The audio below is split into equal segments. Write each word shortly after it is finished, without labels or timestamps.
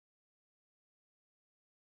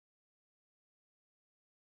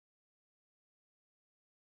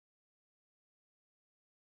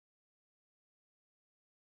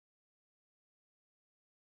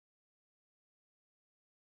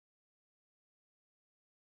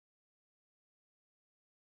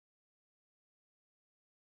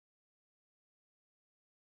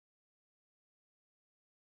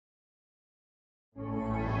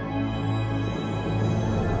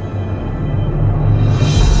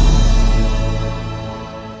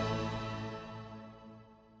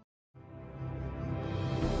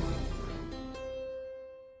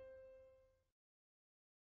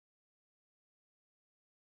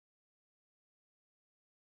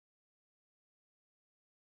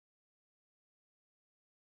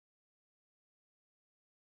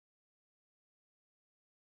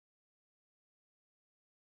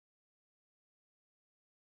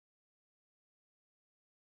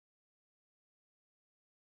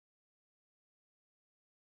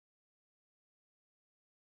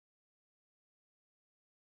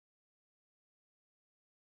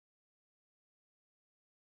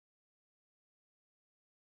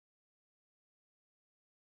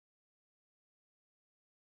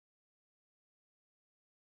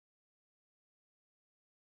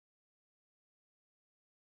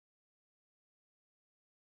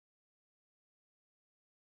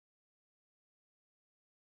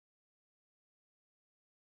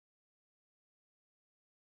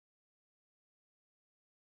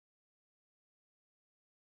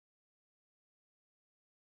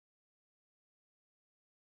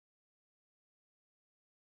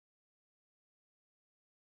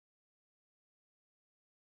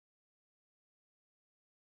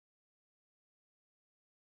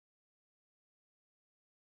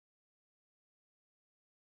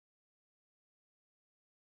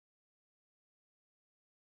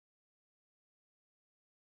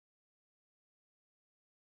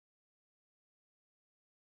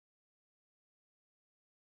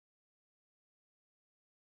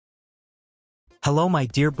Hello my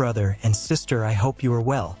dear brother and sister, I hope you are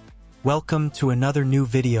well. Welcome to another new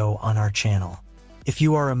video on our channel. If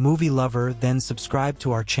you are a movie lover, then subscribe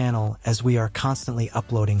to our channel as we are constantly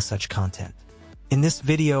uploading such content. In this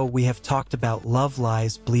video we have talked about Love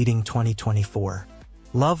Lies Bleeding 2024.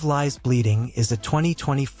 Love Lies Bleeding is a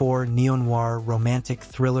 2024 neo-noir romantic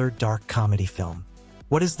thriller dark comedy film.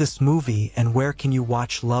 What is this movie and where can you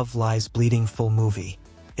watch Love Lies Bleeding full movie?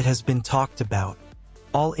 It has been talked about.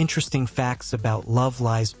 All interesting facts about Love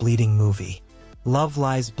Lies Bleeding movie. Love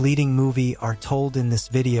Lies Bleeding movie are told in this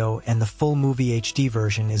video, and the full movie HD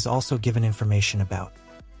version is also given information about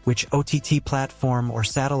which OTT platform or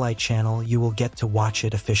satellite channel you will get to watch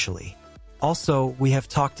it officially. Also, we have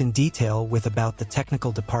talked in detail about the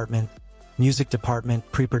technical department, music department,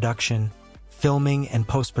 pre-production, filming and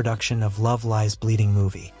post-production of Love Lies Bleeding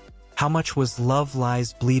movie. How much was Love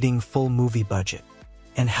Lies Bleeding full movie budget?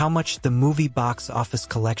 And how much the movie box office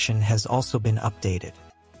collection has also been updated.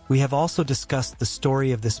 We have also discussed the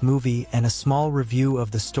story of this movie, and a small review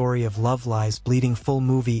of the story of Love Lies Bleeding full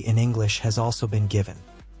movie in English has also been given.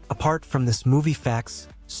 Apart from this movie facts,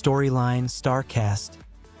 storyline, star cast,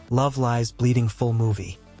 Love Lies Bleeding full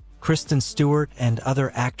movie, Kristen Stewart and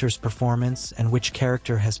other actors' performance and which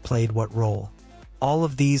character has played what role. All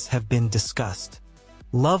of these have been discussed.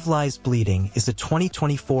 Love Lies Bleeding is a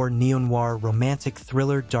 2024 neo-noir romantic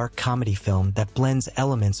thriller dark comedy film that blends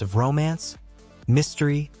elements of romance,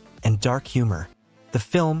 mystery, and dark humor. The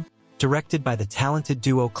film, directed by the talented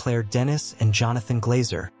duo Claire Denis and Jonathan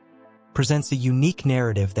Glazer, presents a unique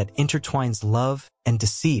narrative that intertwines love and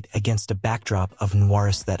deceit against a backdrop of noir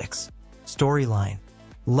aesthetics. Storyline: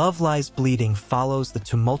 Love Lies Bleeding follows the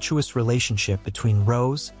tumultuous relationship between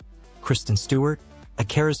Rose, Kristen Stewart, a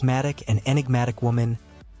charismatic and enigmatic woman,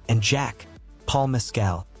 and Jack, Paul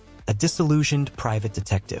Mescal, a disillusioned private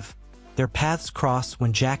detective. Their paths cross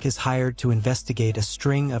when Jack is hired to investigate a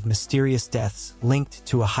string of mysterious deaths linked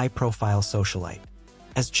to a high-profile socialite.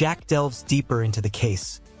 As Jack delves deeper into the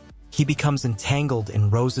case, he becomes entangled in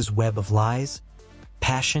Rose's web of lies,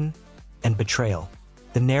 passion, and betrayal.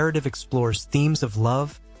 The narrative explores themes of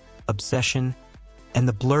love, obsession, and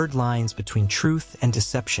the blurred lines between truth and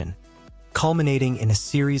deception, culminating in a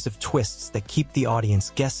series of twists that keep the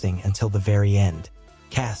audience guessing until the very end.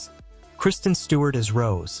 Cast: Kristen Stewart as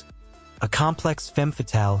Rose, a complex femme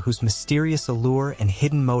fatale whose mysterious allure and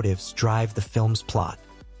hidden motives drive the film's plot.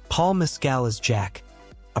 Paul Mescal as Jack,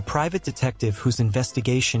 a private detective whose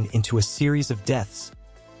investigation into a series of deaths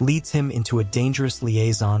leads him into a dangerous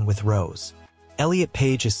liaison with Rose. Elliot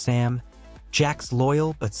Page as Sam, Jack's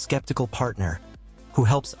loyal but skeptical partner, who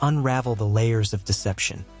helps unravel the layers of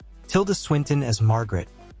deception. Tilda Swinton as Margaret,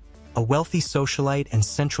 a wealthy socialite and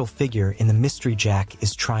central figure in the mystery Jack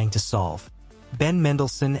is trying to solve. Ben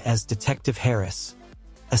Mendelsohn as Detective Harris,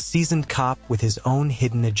 a seasoned cop with his own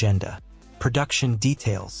hidden agenda. Production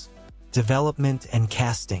details, development and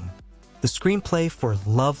casting. The screenplay for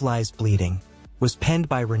Love Lies Bleeding was penned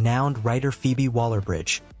by renowned writer Phoebe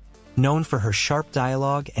Waller-Bridge, known for her sharp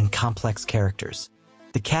dialogue and complex characters.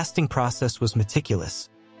 The casting process was meticulous,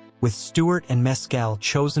 with Stewart and Mescal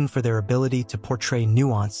chosen for their ability to portray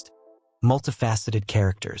nuanced, multifaceted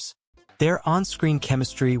characters. Their on-screen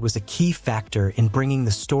chemistry was a key factor in bringing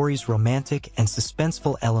the story's romantic and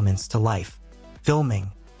suspenseful elements to life.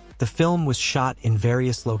 Filming. The film was shot in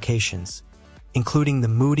various locations, including the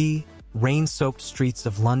moody, rain-soaked streets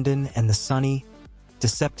of London and the sunny,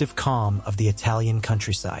 deceptive calm of the Italian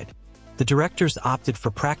countryside. The directors opted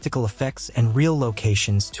for practical effects and real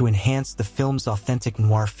locations to enhance the film's authentic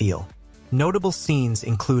noir feel. Notable scenes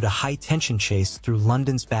include a high-tension chase through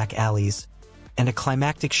London's back alleys and a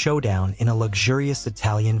climactic showdown in a luxurious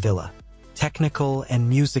Italian villa. Technical and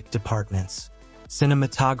music departments.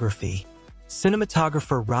 Cinematography.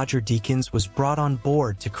 Cinematographer Roger Deakins was brought on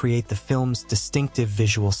board to create the film's distinctive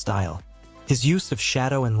visual style. His use of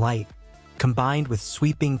shadow and light, combined with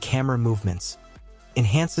sweeping camera movements,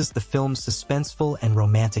 enhances the film's suspenseful and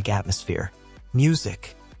romantic atmosphere.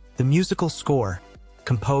 Music. The musical score,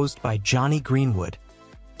 composed by Johnny Greenwood,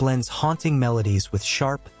 blends haunting melodies with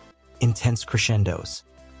sharp, intense crescendos.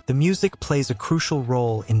 The music plays a crucial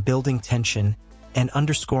role in building tension and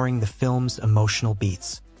underscoring the film's emotional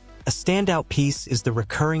beats. A standout piece is the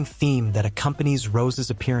recurring theme that accompanies Rose's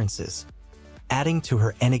appearances, adding to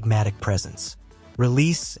her enigmatic presence.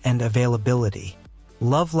 Release and availability.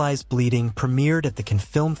 Love Lies Bleeding premiered at the Cannes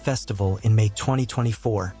Film Festival in May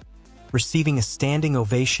 2024, receiving a standing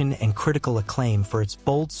ovation and critical acclaim for its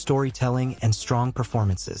bold storytelling and strong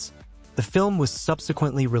performances. The film was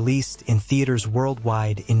subsequently released in theaters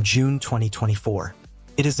worldwide in June 2024.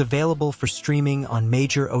 It is available for streaming on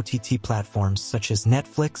major OTT platforms such as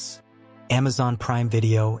Netflix, Amazon Prime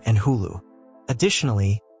Video, and Hulu.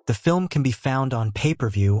 Additionally, the film can be found on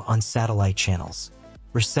pay-per-view on satellite channels.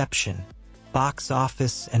 Reception, box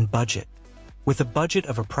office, and budget. With a budget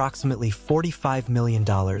of approximately $45 million,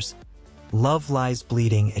 Love Lies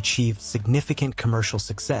Bleeding achieved significant commercial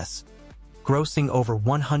success, grossing over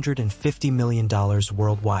 $150 million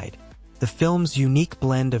worldwide. The film's unique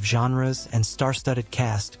blend of genres and star-studded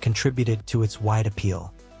cast contributed to its wide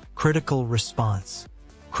appeal. Critical response.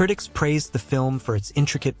 Critics praised the film for its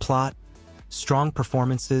intricate plot, strong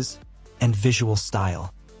performances, and visual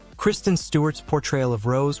style. Kristen Stewart's portrayal of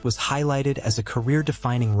Rose was highlighted as a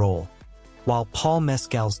career-defining role, while Paul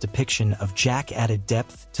Mescal's depiction of Jack added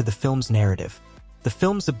depth to the film's narrative. The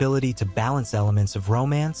film's ability to balance elements of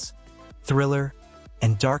romance, thriller,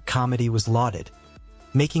 and dark comedy was lauded,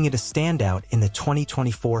 making it a standout in the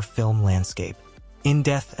 2024 film landscape.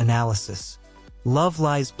 In-depth analysis. Love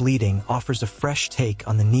Lies Bleeding offers a fresh take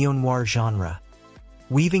on the neo-noir genre,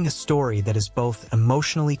 weaving a story that is both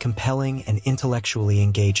emotionally compelling and intellectually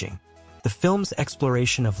engaging. The film's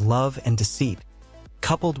exploration of love and deceit,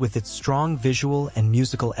 coupled with its strong visual and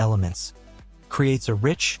musical elements, creates a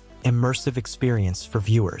rich, immersive experience for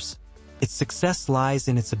viewers. Its success lies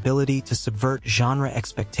in its ability to subvert genre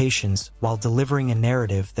expectations while delivering a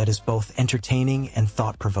narrative that is both entertaining and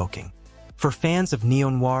thought-provoking. For fans of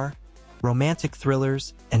neo-noir, romantic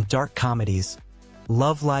thrillers, and dark comedies,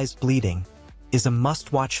 Love Lies Bleeding is a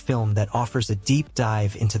must-watch film that offers a deep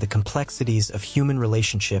dive into the complexities of human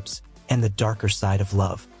relationships and the darker side of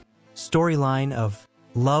love. Storyline of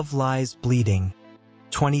Love Lies Bleeding,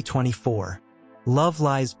 2024. Love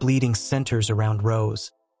Lies Bleeding centers around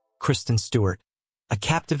Rose, Kristen Stewart, a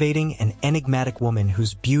captivating and enigmatic woman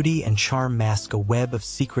whose beauty and charm mask a web of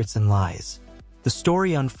secrets and lies. The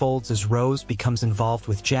story unfolds as Rose becomes involved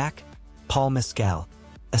with Jack, Paul Mescal,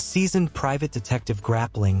 a seasoned private detective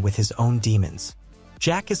grappling with his own demons.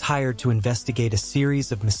 Jack is hired to investigate a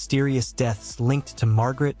series of mysterious deaths linked to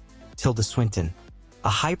Margaret Tilda Swinton, a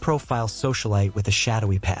high-profile socialite with a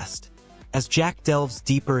shadowy past. As Jack delves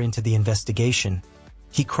deeper into the investigation,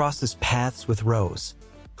 he crosses paths with Rose,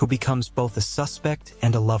 who becomes both a suspect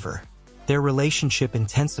and a lover. Their relationship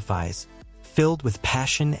intensifies, filled with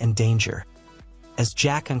passion and danger, as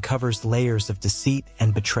Jack uncovers layers of deceit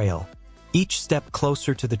and betrayal. Each step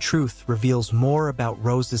closer to the truth reveals more about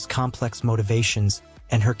Rose's complex motivations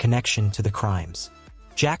and her connection to the crimes.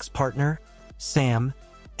 Jack's partner, Sam,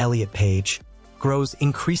 Elliot Page, grows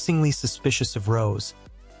increasingly suspicious of Rose,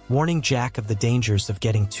 warning Jack of the dangers of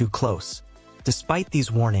getting too close. Despite these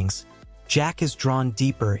warnings, Jack is drawn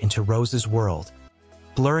deeper into Rose's world,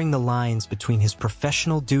 blurring the lines between his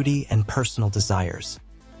professional duty and personal desires.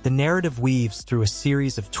 The narrative weaves through a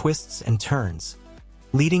series of twists and turns,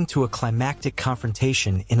 leading to a climactic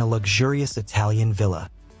confrontation in a luxurious Italian villa.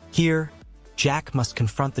 Here, Jack must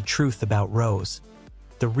confront the truth about Rose,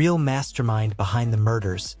 the real mastermind behind the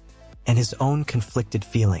murders, and his own conflicted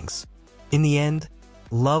feelings. In the end,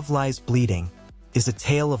 Love Lies Bleeding is a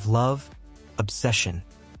tale of love, obsession,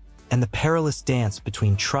 and the perilous dance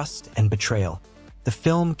between trust and betrayal. The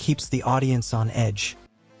film keeps the audience on edge,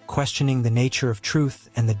 questioning the nature of truth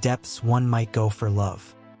and the depths one might go for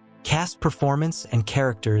love. Cast performance and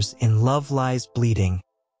characters in Love Lies Bleeding,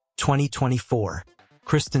 2024.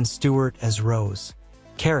 Kristen Stewart as Rose.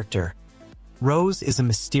 Character: Rose is a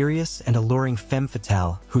mysterious and alluring femme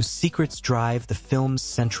fatale whose secrets drive the film's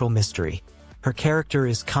central mystery. Her character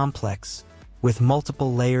is complex, with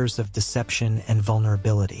multiple layers of deception and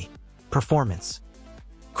vulnerability. Performance: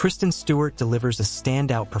 Kristen Stewart delivers a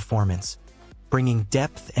standout performance, bringing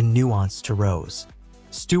depth and nuance to Rose.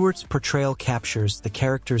 Stewart's portrayal captures the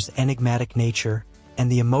character's enigmatic nature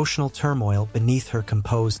and the emotional turmoil beneath her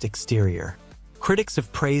composed exterior. Critics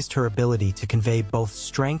have praised her ability to convey both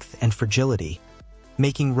strength and fragility,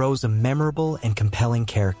 making Rose a memorable and compelling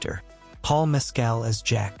character. Paul Mescal as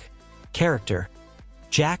Jack. Character: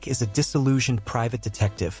 Jack is a disillusioned private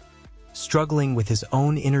detective, struggling with his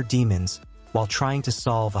own inner demons while trying to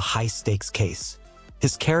solve a high-stakes case.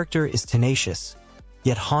 His character is tenacious,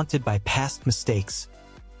 yet haunted by past mistakes,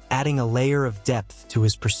 adding a layer of depth to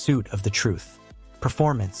his pursuit of the truth.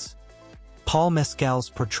 Performance: Paul Mescal's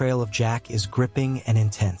portrayal of Jack is gripping and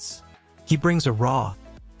intense. He brings a raw,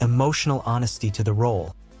 emotional honesty to the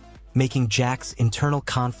role, making Jack's internal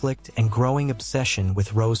conflict and growing obsession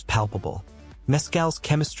with Rose palpable. Mescal's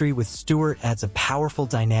chemistry with Stewart adds a powerful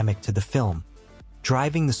dynamic to the film,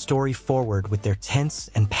 driving the story forward with their tense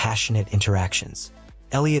and passionate interactions.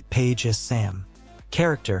 Elliot Page as Sam.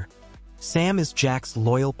 Character: Sam is Jack's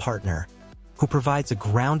loyal partner, who provides a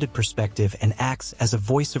grounded perspective and acts as a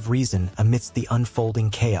voice of reason amidst the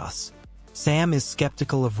unfolding chaos. Sam is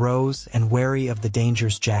skeptical of Rose and wary of the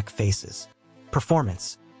dangers Jack faces.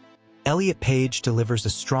 Performance: Elliot Page delivers a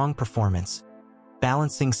strong performance,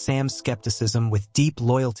 balancing Sam's skepticism with deep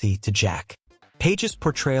loyalty to Jack. Page's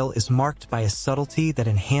portrayal is marked by a subtlety that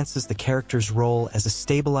enhances the character's role as a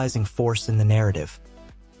stabilizing force in the narrative,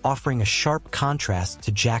 offering a sharp contrast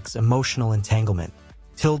to Jack's emotional entanglement.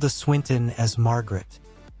 Tilda Swinton as Margaret.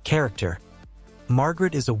 Character: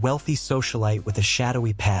 Margaret is a wealthy socialite with a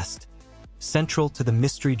shadowy past, central to the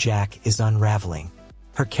mystery Jack is unraveling.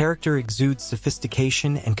 Her character exudes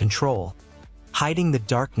sophistication and control, hiding the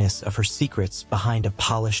darkness of her secrets behind a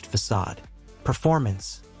polished facade.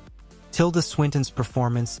 Performance: Tilda Swinton's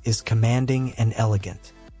performance is commanding and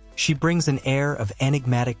elegant. She brings an air of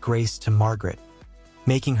enigmatic grace to Margaret,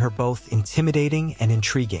 making her both intimidating and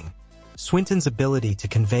intriguing. Swinton's ability to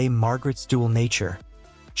convey Margaret's dual nature,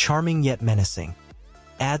 charming yet menacing,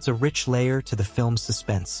 adds a rich layer to the film's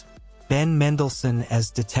suspense. Ben Mendelsohn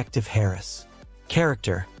as Detective Harris.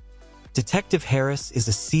 Character: Detective Harris is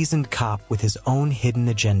a seasoned cop with his own hidden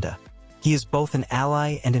agenda. He is both an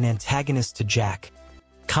ally and an antagonist to Jack,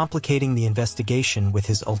 complicating the investigation with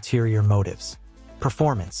his ulterior motives.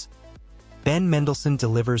 Performance: Ben Mendelsohn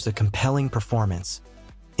delivers a compelling performance,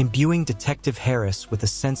 imbuing Detective Harris with a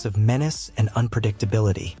sense of menace and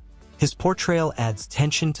unpredictability. His portrayal adds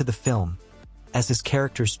tension to the film, as his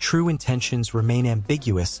character's true intentions remain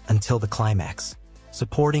ambiguous until the climax.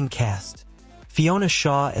 Supporting cast: Fiona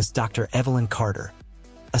Shaw as Dr. Evelyn Carter,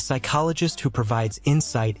 a psychologist who provides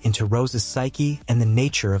insight into Rose's psyche and the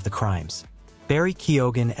nature of the crimes. Barry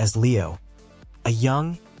Keoghan as Leo, a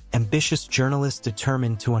young, ambitious journalist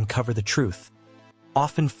determined to uncover the truth,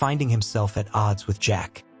 often finding himself at odds with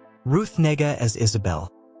Jack. Ruth Negga as Isabel,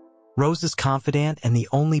 Rose's confidant and the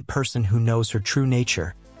only person who knows her true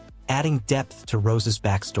nature, adding depth to Rose's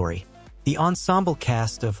backstory. The ensemble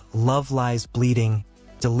cast of Love Lies Bleeding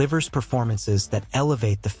delivers performances that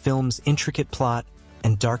elevate the film's intricate plot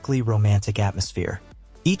and darkly romantic atmosphere.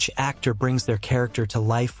 Each actor brings their character to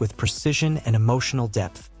life with precision and emotional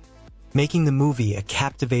depth, making the movie a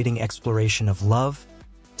captivating exploration of love,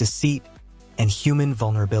 deceit, and human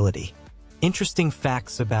vulnerability. Interesting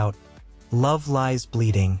facts about Love Lies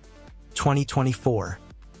Bleeding, 2024.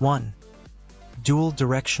 1.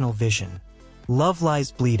 Dual-directional vision. Love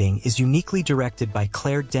Lies Bleeding is uniquely directed by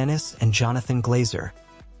Claire Denis and Jonathan Glazer,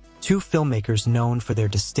 two filmmakers known for their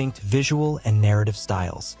distinct visual and narrative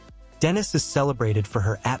styles. Denis is celebrated for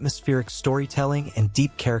her atmospheric storytelling and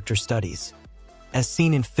deep character studies, as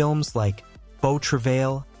seen in films like Beau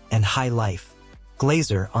Travail and High Life.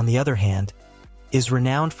 Glazer, on the other hand, is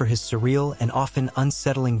renowned for his surreal and often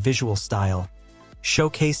unsettling visual style,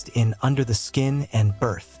 showcased in Under the Skin and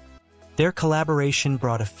Birth. Their collaboration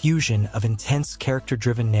brought a fusion of intense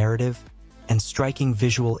character-driven narrative and striking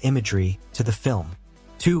visual imagery to the film.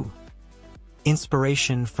 2.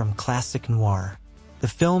 Inspiration from classic noir. The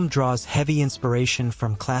film draws heavy inspiration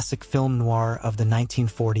from classic film noir of the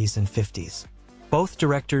 1940s and 50s. Both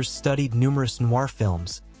directors studied numerous noir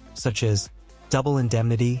films, such as Double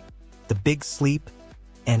Indemnity, The Big Sleep,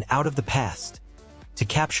 and Out of the Past, to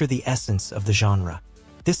capture the essence of the genre.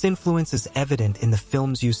 This influence is evident in the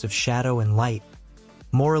film's use of shadow and light,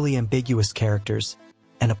 morally ambiguous characters,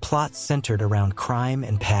 and a plot centered around crime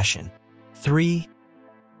and passion. 3.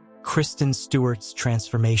 Kristen Stewart's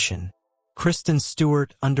transformation. Kristen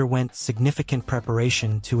Stewart underwent significant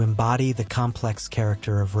preparation to embody the complex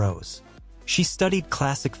character of Rose. She studied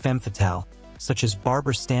classic femme fatale, such as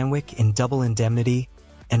Barbara Stanwyck in Double Indemnity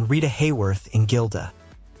and Rita Hayworth in Gilda,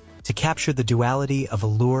 to capture the duality of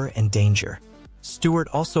allure and danger. Stewart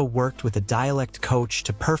also worked with a dialect coach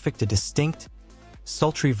to perfect a distinct,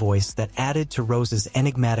 sultry voice that added to Rose's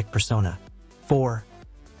enigmatic persona. 4.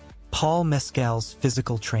 Paul Mescal's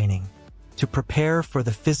physical training. To prepare for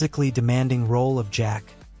the physically demanding role of Jack,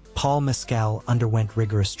 Paul Mescal underwent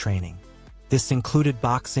rigorous training. This included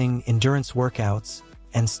boxing, endurance workouts,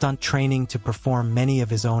 and stunt training to perform many of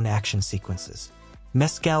his own action sequences.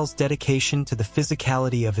 Mescal's dedication to the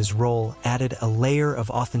physicality of his role added a layer of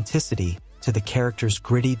authenticity to the character's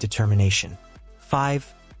gritty determination.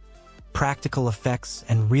 5. Practical effects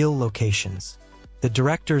and real locations. The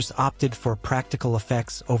directors opted for practical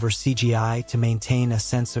effects over CGI to maintain a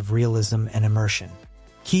sense of realism and immersion.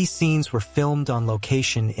 Key scenes were filmed on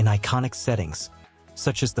location in iconic settings,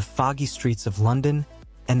 such as the foggy streets of London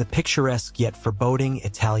and the picturesque yet foreboding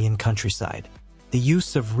Italian countryside. The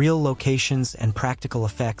use of real locations and practical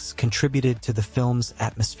effects contributed to the film's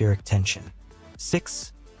atmospheric tension.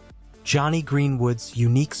 6. Jonny Greenwood's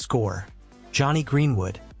unique score. Jonny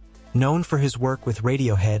Greenwood, known for his work with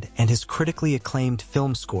Radiohead and his critically acclaimed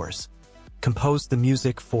film scores, composed the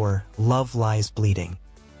music for Love Lies Bleeding.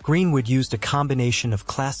 Greenwood used a combination of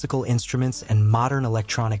classical instruments and modern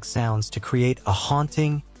electronic sounds to create a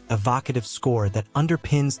haunting, evocative score that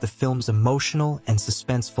underpins the film's emotional and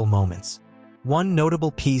suspenseful moments. One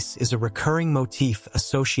notable piece is a recurring motif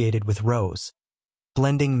associated with Rose,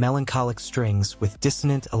 blending melancholic strings with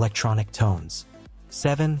dissonant electronic tones.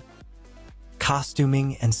 7.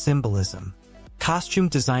 Costuming and symbolism. Costume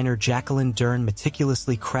designer Jacqueline Dern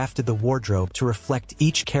meticulously crafted the wardrobe to reflect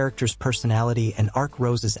each character's personality and arc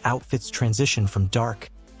Rose's outfits transition from dark,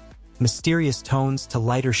 mysterious tones to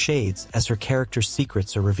lighter shades as her character's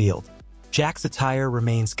secrets are revealed. Jack's attire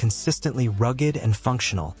remains consistently rugged and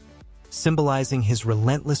functional, symbolizing his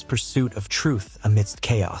relentless pursuit of truth amidst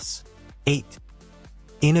chaos. 8.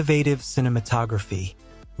 Innovative cinematography.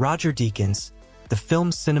 Roger Deakins, the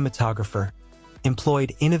film's cinematographer,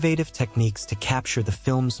 employed innovative techniques to capture the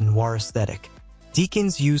film's noir aesthetic.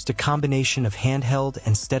 Deakins used a combination of handheld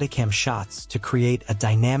and Steadicam shots to create a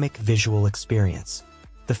dynamic visual experience.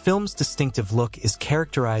 The film's distinctive look is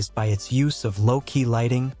characterized by its use of low-key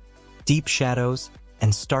lighting, deep shadows,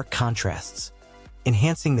 and stark contrasts,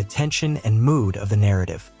 enhancing the tension and mood of the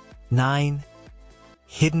narrative. 9.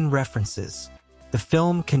 Hidden references. The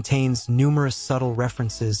film contains numerous subtle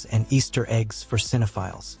references and Easter eggs for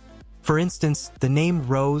cinephiles. For instance, the name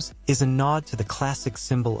Rose is a nod to the classic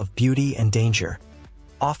symbol of beauty and danger,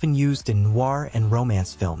 often used in noir and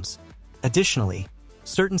romance films. Additionally,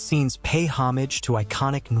 certain scenes pay homage to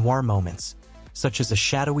iconic noir moments, such as a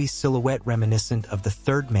shadowy silhouette reminiscent of The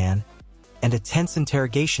Third Man and a tense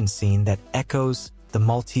interrogation scene that echoes The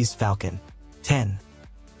Maltese Falcon. 10.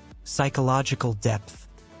 Psychological depth.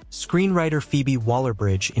 Screenwriter Phoebe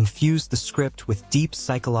Waller-Bridge infused the script with deep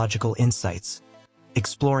psychological insights,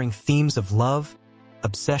 exploring themes of love,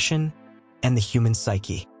 obsession, and the human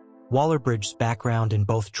psyche. Waller-Bridge's background in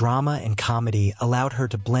both drama and comedy allowed her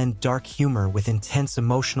to blend dark humor with intense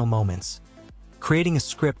emotional moments, creating a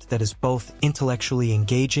script that is both intellectually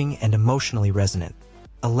engaging and emotionally resonant.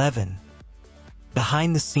 11.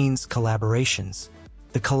 Behind-the-scenes collaborations.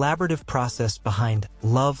 The collaborative process behind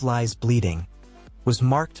Love Lies Bleeding was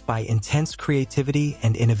marked by intense creativity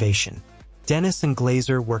and innovation. Dennis and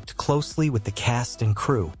Glazer worked closely with the cast and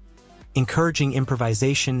crew, encouraging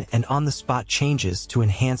improvisation and on-the-spot changes to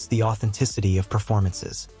enhance the authenticity of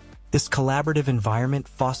performances. This collaborative environment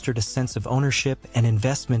fostered a sense of ownership and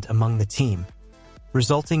investment among the team,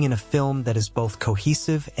 resulting in a film that is both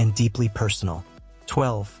cohesive and deeply personal.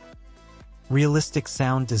 12. Realistic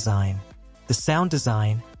sound design. The sound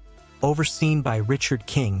design, overseen by Richard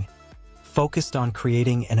King, focused on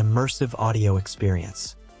creating an immersive audio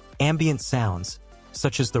experience. Ambient sounds,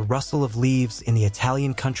 such as the rustle of leaves in the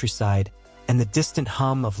Italian countryside and the distant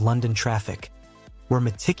hum of London traffic, were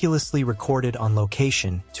meticulously recorded on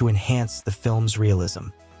location to enhance the film's realism.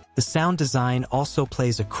 The sound design also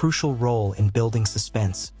plays a crucial role in building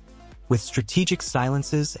suspense, with strategic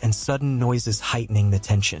silences and sudden noises heightening the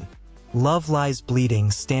tension. Love Lies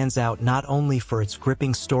Bleeding stands out not only for its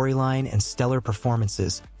gripping storyline and stellar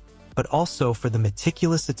performances, but also for the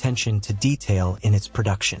meticulous attention to detail in its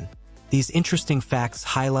production. These interesting facts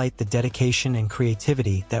highlight the dedication and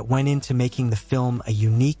creativity that went into making the film a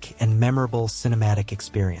unique and memorable cinematic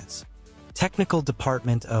experience. Technical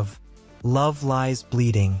Department of Love Lies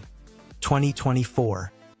Bleeding,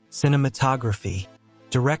 2024. Cinematography.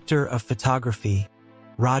 Director of Photography,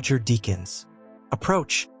 Roger Deakins.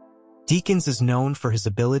 Approach. Deakins is known for his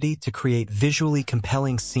ability to create visually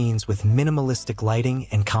compelling scenes with minimalistic lighting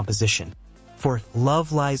and composition. For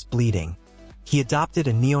Love Lies Bleeding, he adopted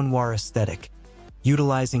a neo-noir aesthetic,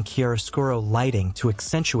 utilizing chiaroscuro lighting to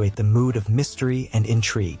accentuate the mood of mystery and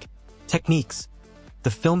intrigue. Techniques.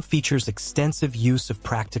 The film features extensive use of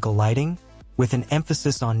practical lighting, with an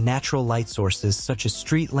emphasis on natural light sources such as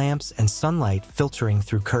street lamps and sunlight filtering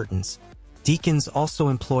through curtains. Deakins also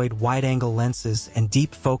employed wide-angle lenses and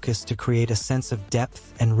deep focus to create a sense of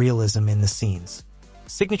depth and realism in the scenes.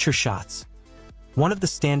 Signature shots. One of the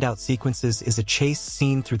standout sequences is a chase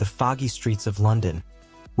scene through the foggy streets of London,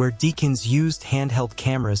 where Deakins used handheld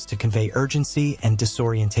cameras to convey urgency and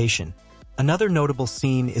disorientation. Another notable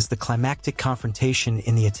scene is the climactic confrontation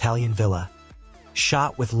in the Italian villa,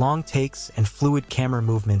 shot with long takes and fluid camera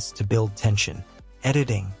movements to build tension.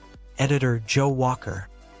 Editing. Editor Joe Walker.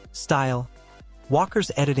 Style.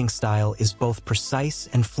 Walker's editing style is both precise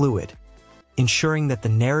and fluid, ensuring that the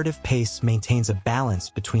narrative pace maintains a balance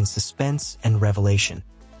between suspense and revelation.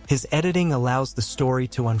 His editing allows the story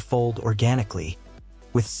to unfold organically,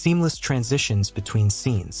 with seamless transitions between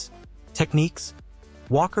scenes. Techniques.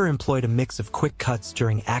 Walker employed a mix of quick cuts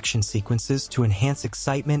during action sequences to enhance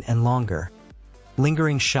excitement and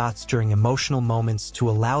lingering shots during emotional moments to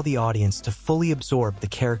allow the audience to fully absorb the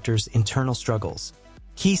character's internal struggles.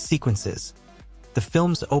 Key sequences. The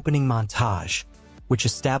film's opening montage, which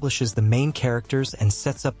establishes the main characters and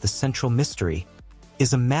sets up the central mystery,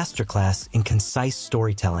 is a masterclass in concise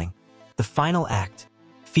storytelling. The final act,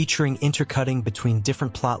 featuring intercutting between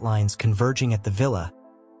different plot lines converging at the villa,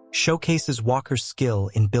 showcases Walker's skill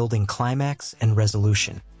in building climax and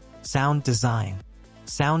resolution. Sound design.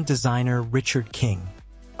 Sound designer Richard King.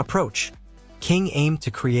 Approach. King aimed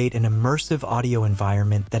to create an immersive audio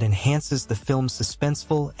environment that enhances the film's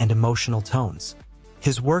suspenseful and emotional tones.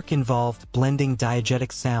 His work involved blending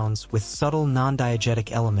diegetic sounds with subtle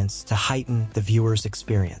non-diegetic elements to heighten the viewer's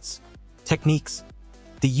experience. Techniques.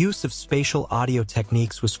 The use of spatial audio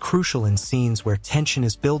techniques was crucial in scenes where tension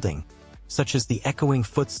is building, such as the echoing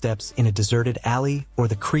footsteps in a deserted alley or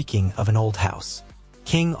the creaking of an old house.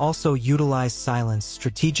 King also utilized silence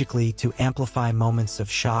strategically to amplify moments of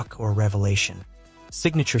shock or revelation.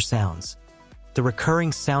 Signature sounds. The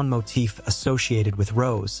recurring sound motif associated with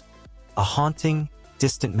Rose, a haunting,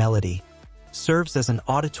 distant melody, serves as an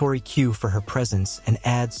auditory cue for her presence and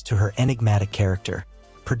adds to her enigmatic character.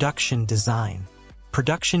 Production design.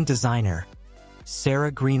 Production designer,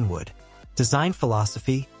 Sarah Greenwood. Design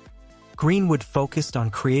philosophy. Greenwood focused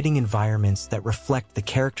on creating environments that reflect the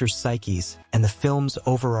characters' psyches and the film's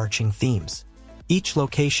overarching themes. Each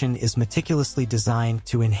location is meticulously designed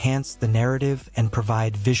to enhance the narrative and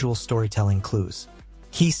provide visual storytelling clues.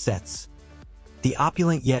 Key sets. The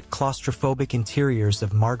opulent yet claustrophobic interiors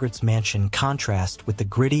of Margaret's mansion contrast with the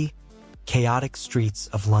gritty, chaotic streets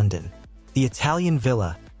of London. The Italian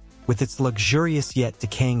villa, with its luxurious yet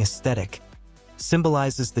decaying aesthetic,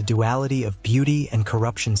 symbolizes the duality of beauty and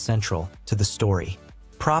corruption central to the story.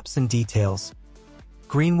 Props and details.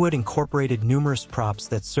 Greenwood incorporated numerous props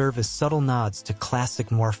that serve as subtle nods to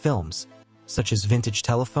classic noir films, such as vintage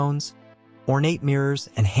telephones, ornate mirrors,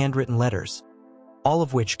 and handwritten letters, all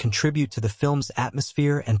of which contribute to the film's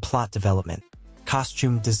atmosphere and plot development.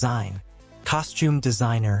 Costume design. Costume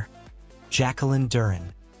designer, Jacqueline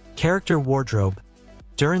Duran. Character wardrobe.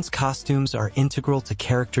 Duran's costumes are integral to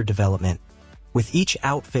character development, with each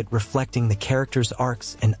outfit reflecting the character's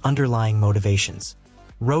arcs and underlying motivations.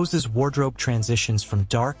 Rose's wardrobe transitions from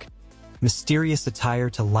dark, mysterious attire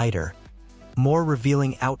to lighter, more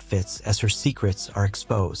revealing outfits as her secrets are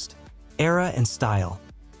exposed. Era and style.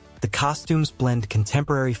 The costumes blend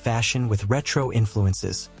contemporary fashion with retro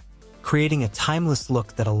influences, creating a timeless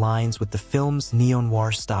look that aligns with the film's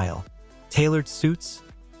neo-noir style. Tailored suits,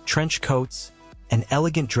 trench coats, and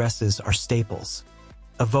elegant dresses are staples,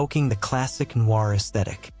 evoking the classic noir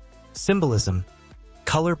aesthetic. Symbolism.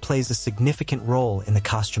 Color plays a significant role in the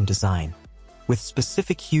costume design, with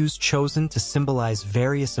specific hues chosen to symbolize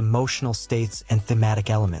various emotional states and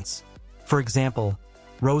thematic elements. For example,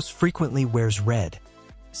 Rose frequently wears red,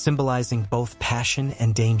 symbolizing both passion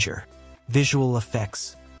and danger. Visual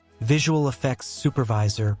effects. Visual effects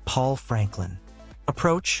supervisor Paul Franklin.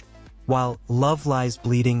 Approach. While Love Lies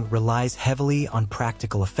Bleeding relies heavily on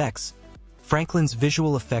practical effects, Franklin's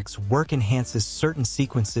visual effects work enhances certain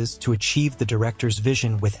sequences to achieve the director's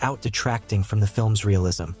vision without detracting from the film's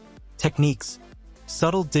realism. Techniques.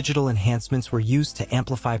 Subtle digital enhancements were used to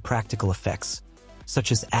amplify practical effects,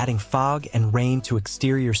 such as adding fog and rain to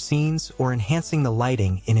exterior scenes or enhancing the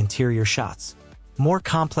lighting in interior shots. More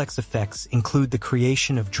complex effects include the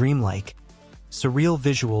creation of dreamlike, surreal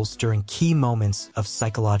visuals during key moments of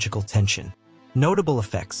psychological tension. Notable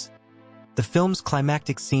effects. The film's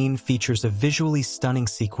climactic scene features a visually stunning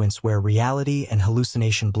sequence where reality and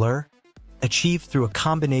hallucination blur, achieved through a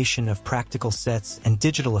combination of practical sets and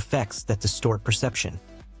digital effects that distort perception.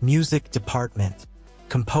 Music department.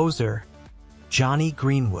 Composer, Jonny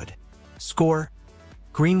Greenwood. Score.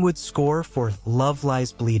 Greenwood's score for Love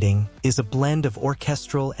Lies Bleeding is a blend of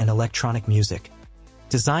orchestral and electronic music,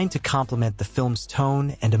 designed to complement the film's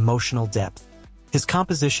tone and emotional depth. His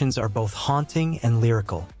compositions are both haunting and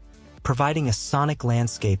lyrical, providing a sonic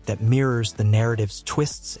landscape that mirrors the narrative's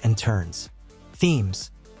twists and turns. Themes.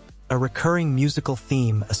 A recurring musical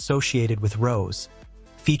theme associated with Rose,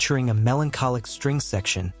 featuring a melancholic string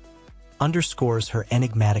section, underscores her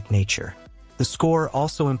enigmatic nature. The score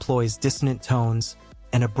also employs dissonant tones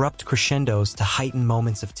and abrupt crescendos to heighten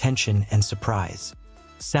moments of tension and surprise.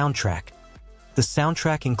 Soundtrack. The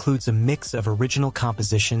soundtrack includes a mix of original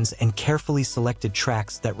compositions and carefully selected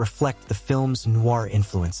tracks that reflect the film's noir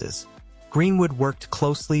influences. Greenwood worked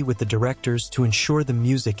closely with the directors to ensure the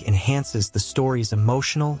music enhances the story's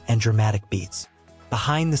emotional and dramatic beats.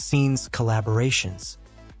 Behind-the-scenes collaborations.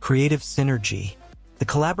 Creative synergy. The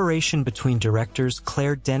collaboration between directors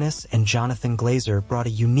Claire Denis and Jonathan Glazer brought a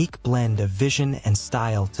unique blend of vision and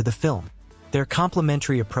style to the film. Their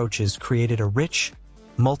complementary approaches created a rich,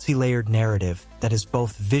 multi-layered narrative that is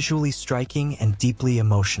both visually striking and deeply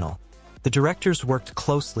emotional. The directors worked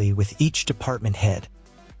closely with each department head,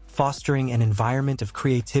 fostering an environment of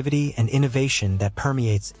creativity and innovation that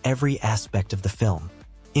permeates every aspect of the film.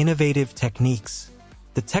 Innovative techniques.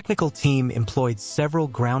 The technical team employed several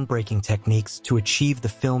groundbreaking techniques to achieve the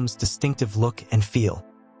film's distinctive look and feel,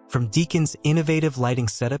 from Deacon's innovative lighting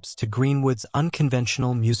setups to Greenwood's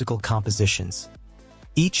unconventional musical compositions.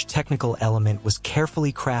 Each technical element was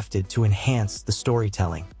carefully crafted to enhance the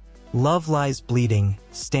storytelling. Love Lies Bleeding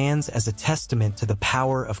stands as a testament to the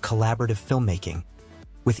power of collaborative filmmaking,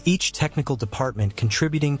 with each technical department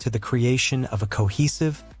contributing to the creation of a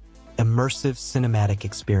cohesive, immersive cinematic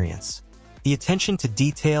experience. The attention to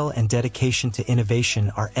detail and dedication to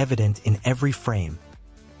innovation are evident in every frame,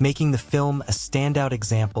 making the film a standout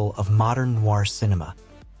example of modern noir cinema.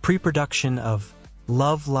 Pre-production of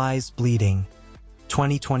Love Lies Bleeding,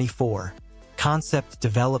 2024. Concept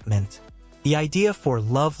development. The idea for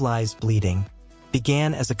Love Lies Bleeding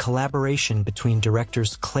began as a collaboration between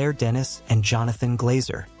directors Claire Denis and Jonathan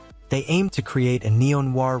Glazer. They aimed to create a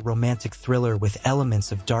neo-noir romantic thriller with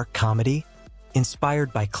elements of dark comedy,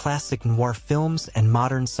 inspired by classic noir films and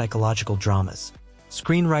modern psychological dramas.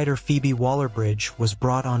 Screenwriter Phoebe Waller-Bridge was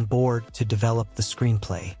brought on board to develop the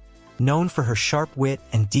screenplay. Known for her sharp wit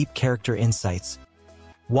and deep character insights,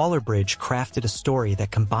 Waller-Bridge crafted a story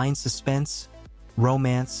that combines suspense,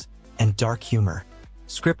 romance, and dark humor.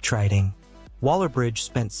 Scriptwriting. Waller-Bridge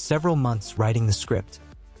spent several months writing the script,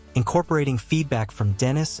 incorporating feedback from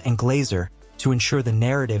Denis and Glazer to ensure the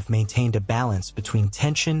narrative maintained a balance between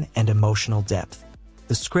tension and emotional depth.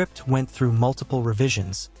 The script went through multiple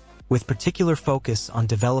revisions, with particular focus on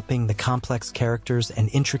developing the complex characters and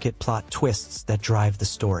intricate plot twists that drive the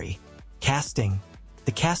story. Casting.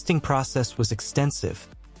 The casting process was extensive,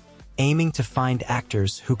 aiming to find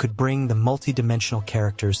actors who could bring the multidimensional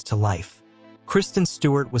characters to life. Kristen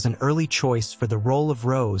Stewart was an early choice for the role of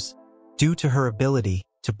Rose due to her ability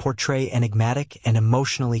to portray enigmatic and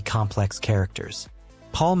emotionally complex characters.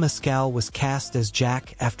 Paul Mescal was cast as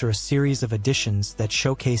Jack after a series of auditions that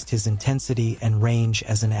showcased his intensity and range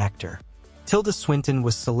as an actor. Tilda Swinton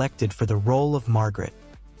was selected for the role of Margaret,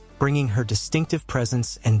 bringing her distinctive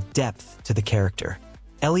presence and depth to the character.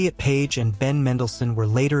 Elliot Page and Ben Mendelsohn were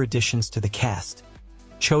later additions to the cast,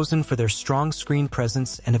 chosen for their strong screen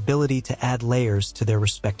presence and ability to add layers to their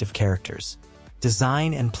respective characters.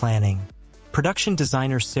 Design and planning. Production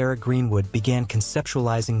designer Sarah Greenwood began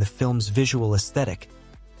conceptualizing the film's visual aesthetic,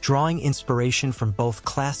 drawing inspiration from both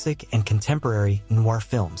classic and contemporary noir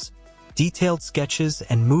films. Detailed sketches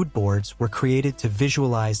and mood boards were created to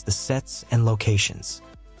visualize the sets and locations.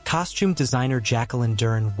 Costume designer Jacqueline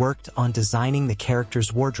Dern worked on designing the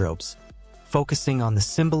characters' wardrobes, focusing on the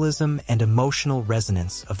symbolism and emotional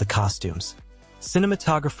resonance of the costumes.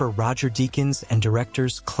 Cinematographer Roger Deakins and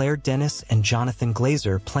directors Claire Denis and Jonathan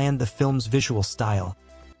Glazer planned the film's visual style,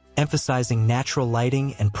 emphasizing natural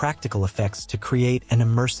lighting and practical effects to create an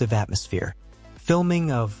immersive atmosphere.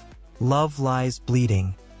 Filming of Love Lies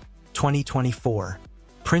Bleeding, 2024.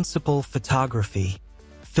 Principal photography.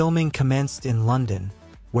 Filming commenced in London,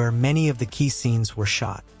 where many of the key scenes were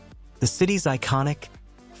shot. The city's iconic,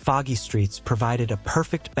 foggy streets provided a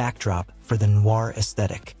perfect backdrop for the noir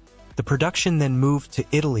aesthetic. The production then moved to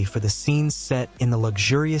Italy for the scenes set in the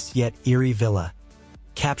luxurious yet eerie villa,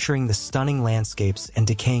 capturing the stunning landscapes and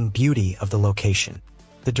decaying beauty of the location.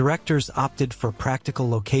 The directors opted for practical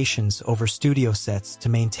locations over studio sets to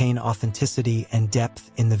maintain authenticity and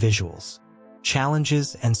depth in the visuals.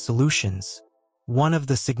 Challenges and solutions. One of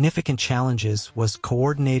the significant challenges was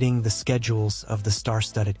coordinating the schedules of the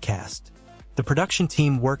star-studded cast. The production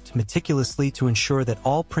team worked meticulously to ensure that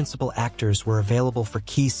all principal actors were available for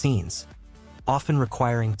key scenes, often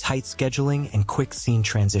requiring tight scheduling and quick scene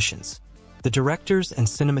transitions. The directors and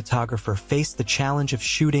cinematographer faced the challenge of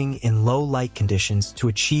shooting in low light conditions to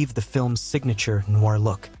achieve the film's signature noir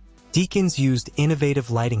look. Deakins used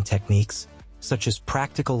innovative lighting techniques, such as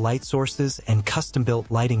practical light sources and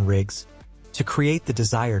custom-built lighting rigs, to create the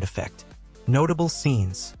desired effect. Notable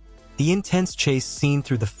scenes. The intense chase scene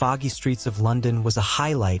through the foggy streets of London was a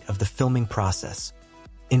highlight of the filming process,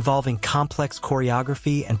 involving complex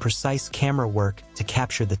choreography and precise camera work to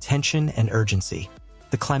capture the tension and urgency.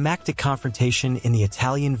 The climactic confrontation in the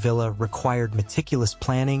Italian villa required meticulous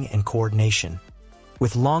planning and coordination,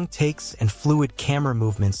 with long takes and fluid camera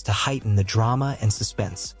movements to heighten the drama and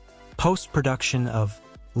suspense. Post-production of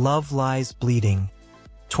Love Lies Bleeding,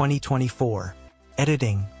 2024.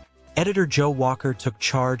 Editing. Editor Joe Walker took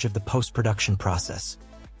charge of the post-production process,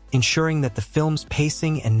 ensuring that the film's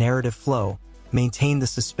pacing and narrative flow maintained the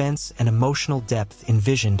suspense and emotional depth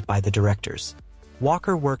envisioned by the directors.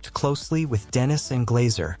 Walker worked closely with Dennis and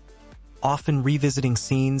Glazer, often revisiting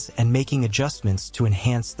scenes and making adjustments to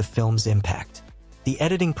enhance the film's impact. The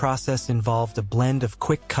editing process involved a blend of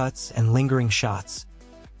quick cuts and lingering shots,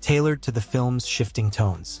 tailored to the film's shifting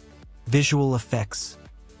tones. Visual effects.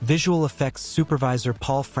 Visual effects supervisor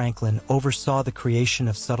Paul Franklin oversaw the creation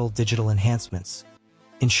of subtle digital enhancements,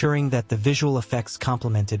 ensuring that the visual effects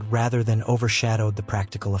complemented rather than overshadowed the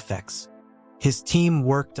practical effects. His team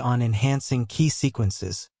worked on enhancing key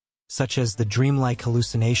sequences, such as the dreamlike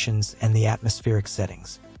hallucinations and the atmospheric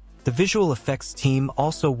settings. The visual effects team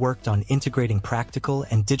also worked on integrating practical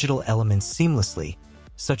and digital elements seamlessly,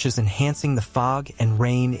 such as enhancing the fog and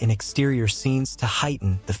rain in exterior scenes to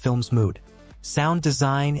heighten the film's mood. Sound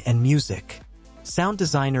design and music. Sound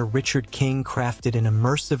designer Richard King crafted an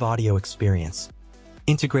immersive audio experience,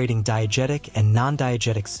 integrating diegetic and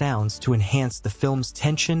non-diegetic sounds to enhance the film's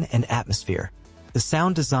tension and atmosphere. The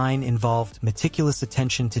sound design involved meticulous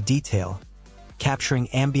attention to detail, capturing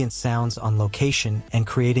ambient sounds on location and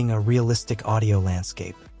creating a realistic audio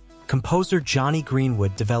landscape. Composer Johnny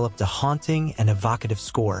Greenwood developed a haunting and evocative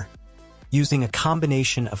score, using a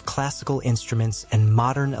combination of classical instruments and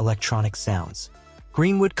modern electronic sounds.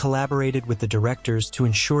 Greenwood collaborated with the directors to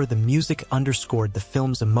ensure the music underscored the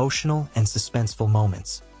film's emotional and suspenseful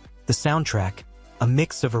moments. The soundtrack, a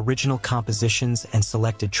mix of original compositions and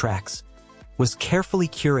selected tracks, was carefully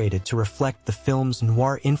curated to reflect the film's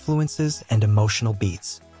noir influences and emotional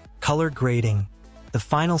beats. Color grading. The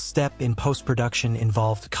final step in post-production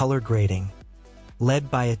involved color grading, led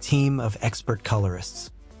by a team of expert colorists.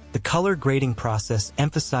 The color grading process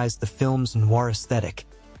emphasized the film's noir aesthetic,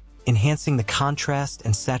 enhancing the contrast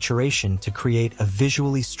and saturation to create a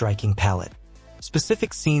visually striking palette.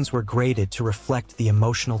 Specific scenes were graded to reflect the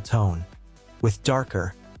emotional tone, with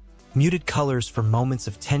darker, muted colors for moments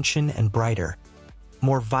of tension and brighter,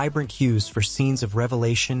 more vibrant hues for scenes of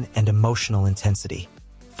revelation and emotional intensity.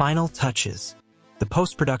 Final touches. The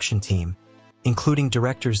post-production team, including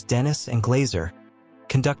directors Dennis and Glazer,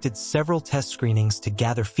 conducted several test screenings to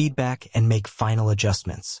gather feedback and make final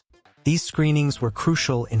adjustments. These screenings were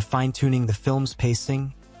crucial in fine-tuning the film's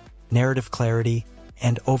pacing, narrative clarity,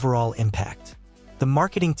 and overall impact. The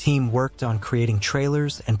marketing team worked on creating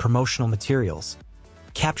trailers and promotional materials,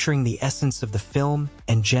 capturing the essence of the film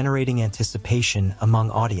and generating anticipation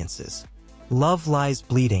among audiences. Love Lies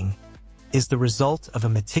Bleeding is the result of a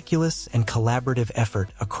meticulous and collaborative effort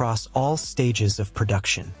across all stages of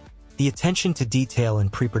production. The attention to detail in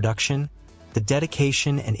pre-production, the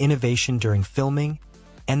dedication and innovation during filming,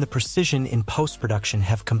 and the precision in post-production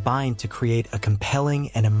have combined to create a compelling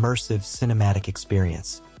and immersive cinematic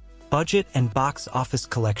experience. Budget and box office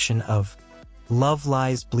collection of Love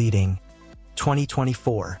Lies Bleeding,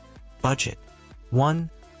 2024. Budget. 1.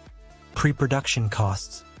 Pre-production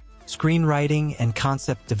costs. Screenwriting and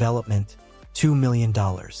concept development, $2 million.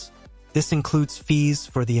 This includes fees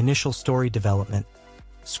for the initial story development,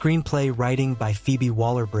 Screenplay writing by Phoebe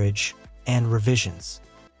Waller-Bridge, and revisions.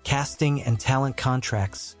 Casting and talent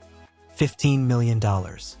contracts, $15 million.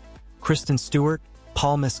 Kristen Stewart,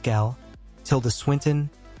 Paul Mescal, Tilda Swinton,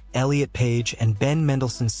 Elliot Page, and Ben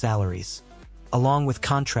Mendelsohn's salaries, along with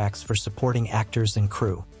contracts for supporting actors and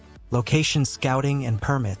crew. Location scouting and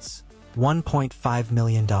permits, $1.5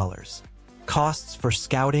 million. Costs for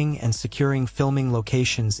scouting and securing filming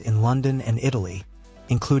locations in London and Italy,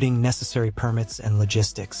 including necessary permits and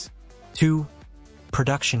logistics. 2.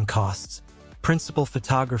 Production costs. Principal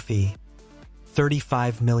photography,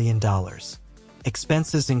 $35 million.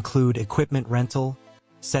 Expenses include equipment rental,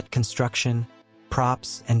 set construction,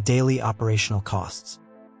 props, and daily operational costs.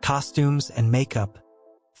 Costumes and makeup,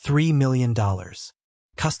 $3 million.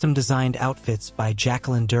 Custom-designed outfits by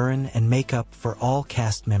Jacqueline Duran and makeup for all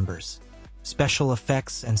cast members. Special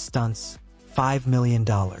effects and stunts, $5 million.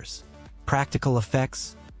 Practical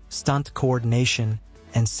effects, stunt coordination,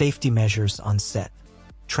 and safety measures on set.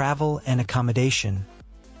 Travel and accommodation,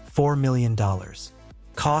 $4 million.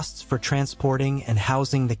 Costs for transporting and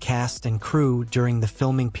housing the cast and crew during the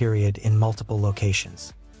filming period in multiple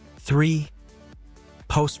locations. 3.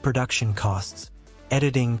 Post-production costs.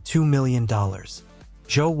 Editing, $2 million.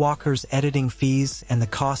 Joe Walker's editing fees and the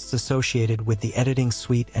costs associated with the editing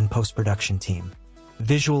suite and post-production team.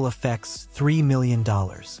 Visual effects, $3 million.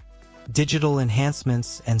 Digital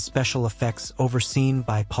enhancements and special effects overseen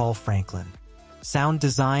by Paul Franklin. Sound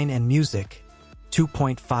design and music,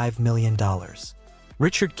 $2.5 million.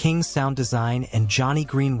 Richard King's sound design and Johnny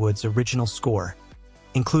Greenwood's original score,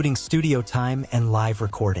 including studio time and live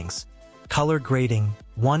recordings. Color grading,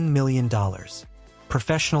 $1 million.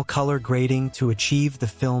 Professional color grading to achieve the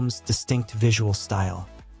film's distinct visual style.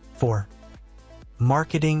 4.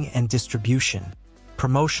 Marketing and distribution.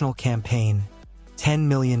 Promotional campaign, $10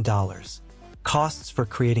 million. Costs for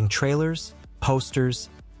creating trailers, posters,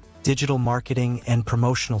 digital marketing, and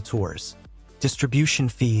promotional tours. Distribution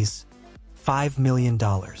fees, $5 million.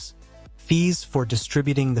 Fees for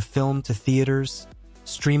distributing the film to theaters,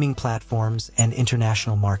 streaming platforms, and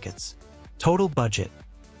international markets. Total budget,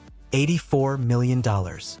 $84 million.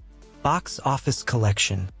 Box office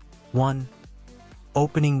collection. 1.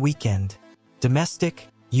 Opening weekend. Domestic,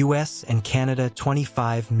 US and Canada,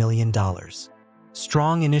 $25 million.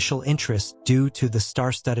 Strong initial interest due to the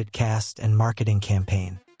star-studded cast and marketing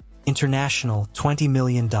campaign. International, $20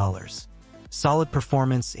 million. Solid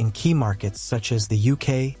performance in key markets such as the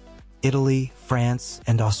UK, Italy, France,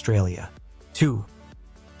 and Australia. 2.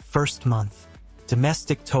 First month.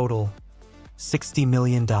 Domestic total, $60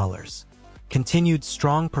 million. Continued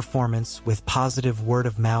strong performance with positive word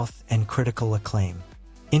of mouth and critical acclaim.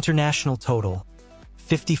 International total,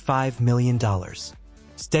 $55 million.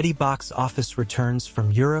 Steady box office returns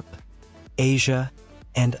from Europe, Asia,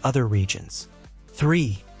 and other regions.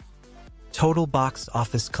 3. Total box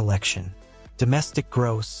office collection. Domestic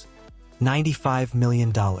gross, $95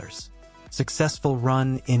 million. Successful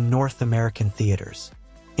run in North American theaters.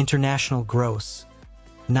 International gross,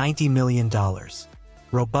 $90 million.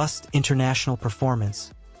 Robust international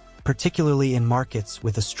performance, particularly in markets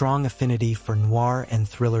with a strong affinity for noir and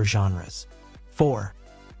thriller genres. 4.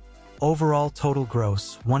 Overall total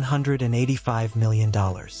gross, $185 million.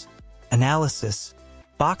 Analysis.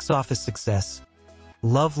 Box office success.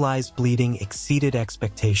 Love Lies Bleeding exceeded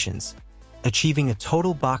expectations, achieving a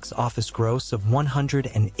total box office gross of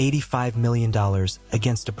 $185 million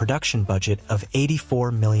against a production budget of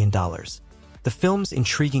 $84 million. The film's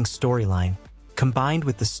intriguing storyline, combined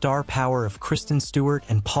with the star power of Kristen Stewart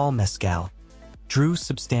and Paul Mescal, drew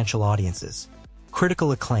substantial audiences.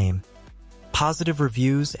 Critical acclaim, positive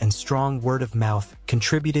reviews, and strong word of mouth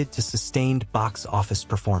contributed to sustained box office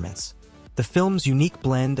performance. The film's unique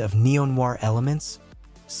blend of neo-noir elements,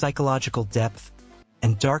 psychological depth,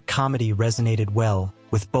 and dark comedy resonated well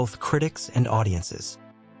with both critics and audiences.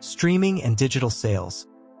 Streaming and digital sales.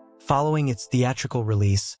 Following its theatrical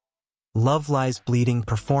release, Love Lies Bleeding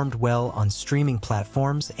performed well on streaming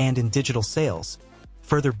platforms and in digital sales,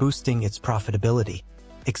 further boosting its profitability.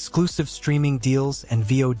 Exclusive streaming deals and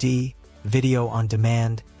VOD, video on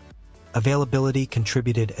demand, availability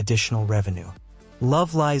contributed additional revenue.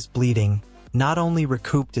 Love Lies Bleeding not only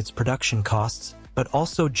recouped its production costs, but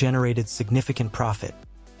also generated significant profit,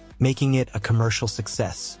 making it a commercial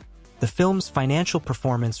success. The film's financial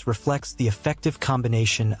performance reflects the effective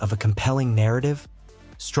combination of a compelling narrative,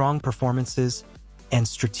 strong performances, and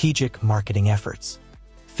strategic marketing efforts.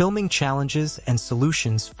 Filming challenges and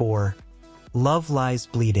solutions for Love Lies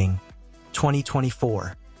Bleeding,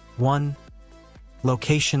 2024. 1.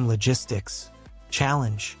 Location logistics.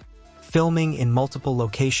 Challenge. Filming in multiple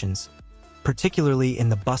locations, particularly in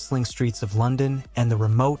the bustling streets of London and the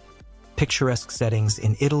remote, picturesque settings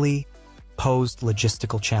in Italy, posed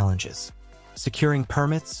logistical challenges. Securing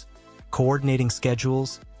permits, coordinating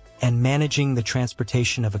schedules, and managing the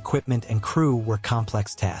transportation of equipment and crew were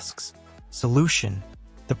complex tasks. Solution: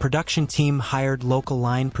 the production team hired local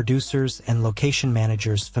line producers and location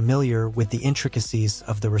managers familiar with the intricacies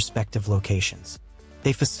of the respective locations.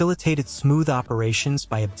 They facilitated smooth operations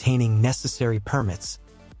by obtaining necessary permits,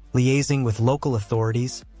 liaising with local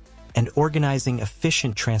authorities, and organizing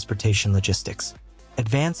efficient transportation logistics.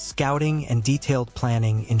 Advanced scouting and detailed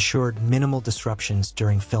planning ensured minimal disruptions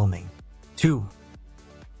during filming. 2.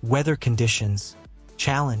 Weather conditions.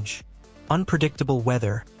 Challenge: unpredictable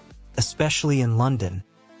weather, especially in London,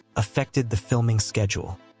 affected the filming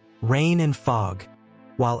schedule. Rain and fog,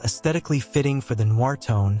 while aesthetically fitting for the noir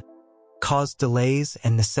tone, caused delays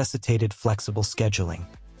and necessitated flexible scheduling.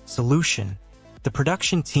 Solution: the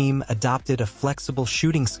production team adopted a flexible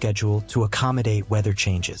shooting schedule to accommodate weather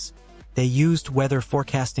changes. They used weather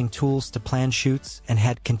forecasting tools to plan shoots and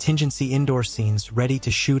had contingency indoor scenes ready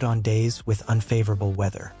to shoot on days with unfavorable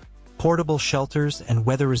weather. Portable shelters and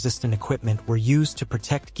weather-resistant equipment were used to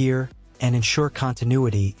protect gear and ensure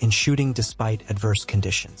continuity in shooting despite adverse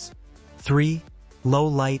conditions. 3. Low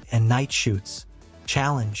light and night shoots.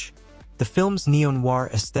 Challenge: the film's neo-noir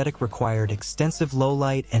aesthetic required extensive low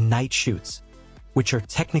light and night shoots, which are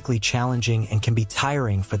technically challenging and can be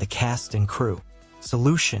tiring for the cast and crew.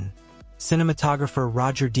 Solution: cinematographer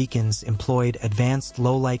Roger Deakins employed advanced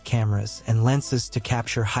low-light cameras and lenses to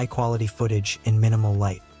capture high-quality footage in minimal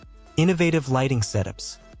light. Innovative lighting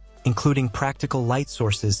setups, including practical light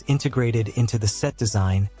sources integrated into the set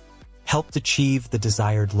design, helped achieve the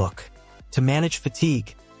desired look. To manage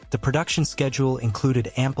fatigue, the production schedule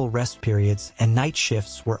included ample rest periods and night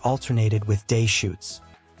shifts were alternated with day shoots.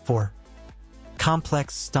 4.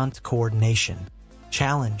 Complex stunt coordination.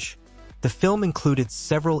 Challenge: the film included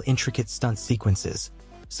several intricate stunt sequences,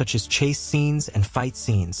 such as chase scenes and fight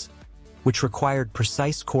scenes, which required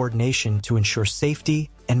precise coordination to ensure safety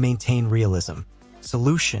and maintain realism.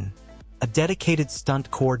 Solution: a dedicated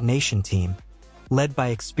stunt coordination team, led by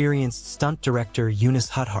experienced stunt director Eunice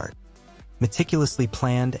Huthart, meticulously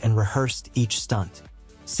planned and rehearsed each stunt.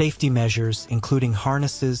 Safety measures, including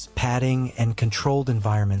harnesses, padding, and controlled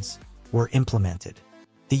environments, were implemented.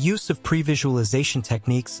 The use of pre-visualization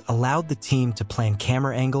techniques allowed the team to plan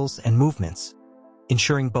camera angles and movements,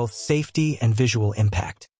 ensuring both safety and visual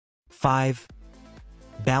impact. 5.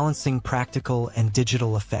 Balancing practical and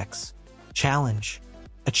digital effects. Challenge: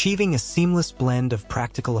 achieving a seamless blend of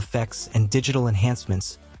practical effects and digital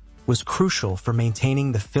enhancements was crucial for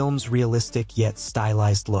maintaining the film's realistic yet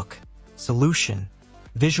stylized look. Solution: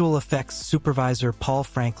 visual effects supervisor Paul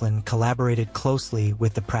Franklin collaborated closely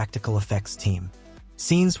with the practical effects team.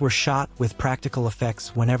 Scenes were shot with practical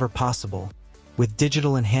effects whenever possible, with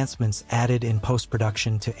digital enhancements added in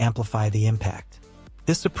post-production to amplify the impact.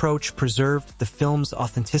 This approach preserved the film's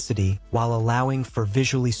authenticity while allowing for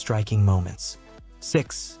visually striking moments.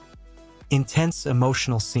 6. Intense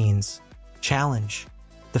emotional scenes. Challenge: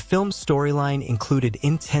 the film's storyline included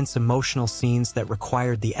intense emotional scenes that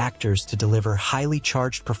required the actors to deliver highly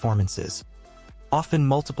charged performances, often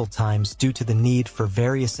multiple times due to the need for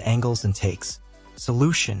various angles and takes.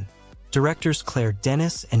 Solution: directors Claire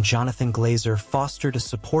Dennis and Jonathan Glazer fostered a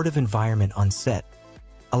supportive environment on set,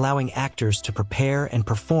 allowing actors to prepare and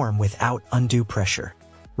perform without undue pressure.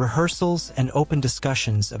 Rehearsals and open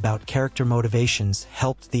discussions about character motivations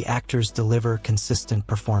helped the actors deliver consistent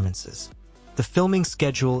performances. The filming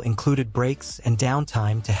schedule included breaks and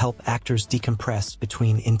downtime to help actors decompress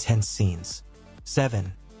between intense scenes.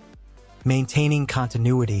 7. Maintaining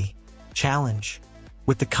continuity. Challenge: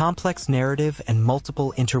 with the complex narrative and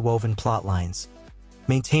multiple interwoven plot lines,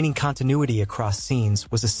 maintaining continuity across scenes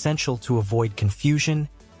was essential to avoid confusion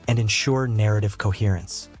and ensure narrative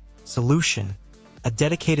coherence. Solution: a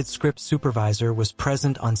dedicated script supervisor was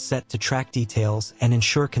present on set to track details and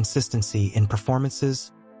ensure consistency in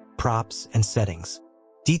performances, props, and settings.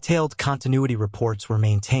 Detailed continuity reports were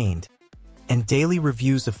maintained, and daily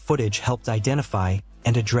reviews of footage helped identify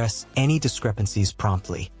and address any discrepancies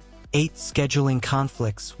promptly. 8. Scheduling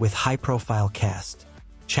conflicts with high-profile cast.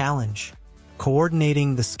 Challenge: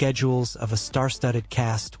 coordinating the schedules of a star-studded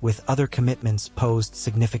cast with other commitments posed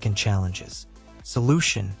significant challenges.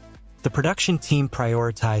 Solution: the production team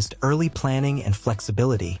prioritized early planning and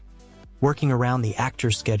flexibility, working around the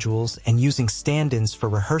actors' schedules and using stand-ins for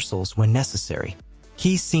rehearsals when necessary.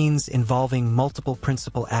 Key scenes involving multiple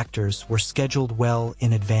principal actors were scheduled well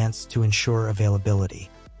in advance to ensure availability.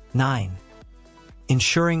 9.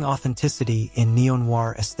 Ensuring authenticity in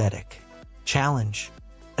neo-noir aesthetic. Challenge: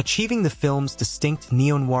 Achieving the film's distinct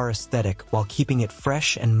neo-noir aesthetic while keeping it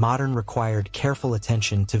fresh and modern required careful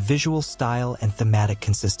attention to visual style and thematic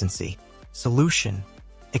consistency. Solution: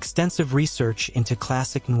 extensive research into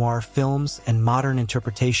classic noir films and modern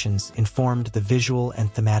interpretations informed the visual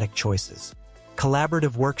and thematic choices.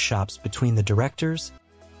 Collaborative workshops between the directors,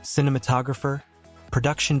 cinematographer,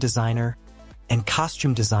 production designer, and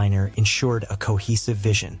costume designer ensured a cohesive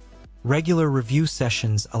vision. Regular review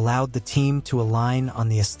sessions allowed the team to align on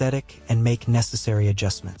the aesthetic and make necessary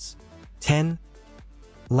adjustments. 10.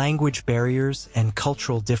 Language barriers and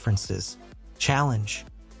cultural differences. Challenge: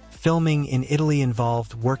 filming in Italy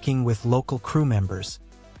involved working with local crew members,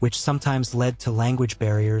 which sometimes led to language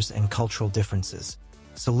barriers and cultural differences.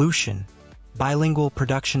 Solution: bilingual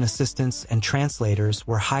production assistants and translators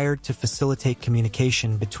were hired to facilitate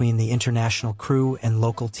communication between the international crew and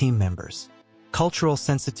local team members. Cultural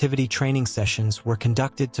sensitivity training sessions were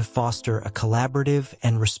conducted to foster a collaborative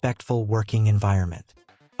and respectful working environment.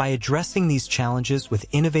 By addressing these challenges with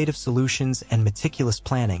innovative solutions and meticulous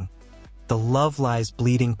planning, the Love Lies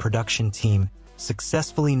Bleeding production team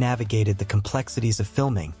successfully navigated the complexities of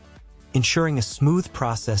filming, ensuring a smooth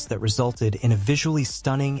process that resulted in a visually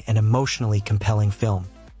stunning and emotionally compelling film.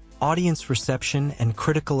 Audience reception and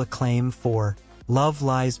critical acclaim for Love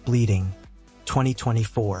Lies Bleeding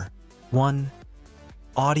 2024. 1.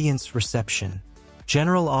 Audience reception.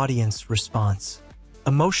 General audience response.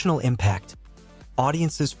 Emotional impact.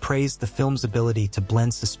 Audiences praised the film's ability to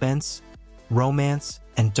blend suspense, romance,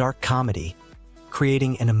 and dark comedy,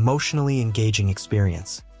 creating an emotionally engaging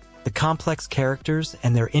experience. The complex characters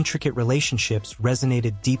and their intricate relationships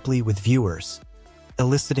resonated deeply with viewers,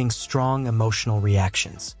 eliciting strong emotional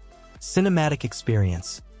reactions. Cinematic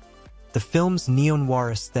experience. The film's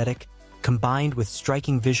neo-noir aesthetic, combined with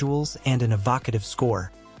striking visuals and an evocative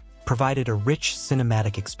score, provided a rich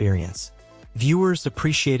cinematic experience. Viewers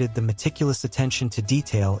appreciated the meticulous attention to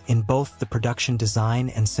detail in both the production design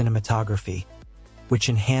and cinematography, which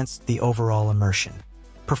enhanced the overall immersion.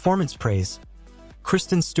 Performance praise.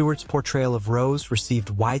 Kristen Stewart's portrayal of Rose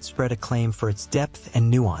received widespread acclaim for its depth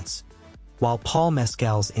and nuance, while Paul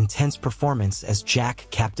Mescal's intense performance as Jack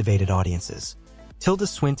captivated audiences. Tilda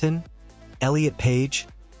Swinton, Elliot Page,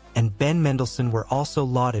 and Ben Mendelsohn were also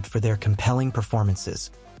lauded for their compelling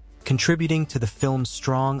performances, contributing to the film's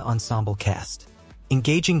strong ensemble cast.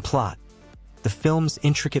 Engaging plot. The film's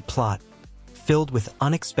intricate plot, filled with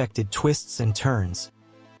unexpected twists and turns,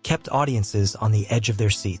 kept audiences on the edge of their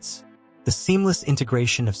seats. The seamless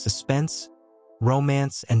integration of suspense,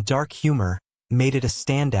 romance, and dark humor made it a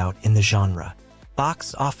standout in the genre.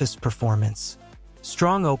 Box office performance.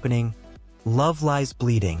 Strong opening. Love Lies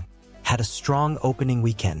Bleeding had a strong opening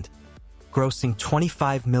weekend, grossing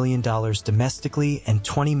 $25 million domestically and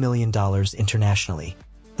 $20 million internationally.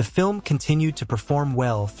 The film continued to perform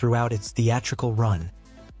well throughout its theatrical run,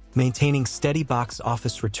 maintaining steady box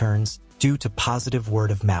office returns due to positive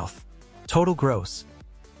word of mouth. Total gross.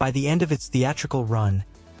 By the end of its theatrical run,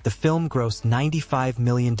 the film grossed $95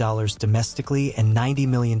 million domestically and $90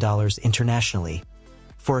 million internationally,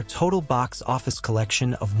 for a total box office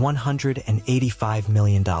collection of $185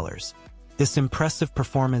 million. This impressive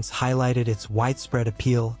performance highlighted its widespread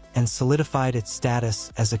appeal and solidified its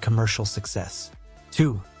status as a commercial success.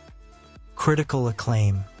 2. Critical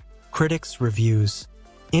acclaim. Critics' reviews.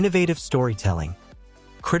 Innovative storytelling.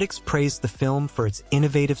 Critics praised the film for its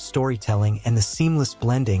innovative storytelling and the seamless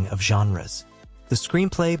blending of genres. The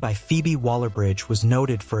screenplay by Phoebe Waller-Bridge was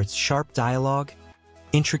noted for its sharp dialogue,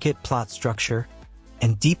 intricate plot structure,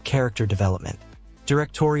 and deep character development.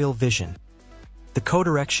 Directorial vision. The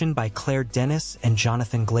co-direction by Claire Denis and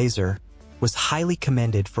Jonathan Glazer was highly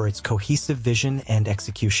commended for its cohesive vision and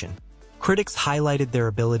execution. Critics highlighted their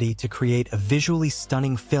ability to create a visually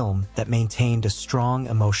stunning film that maintained a strong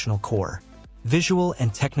emotional core. Visual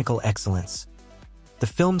and technical excellence. The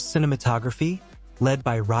film's cinematography, led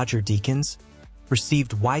by Roger Deakins,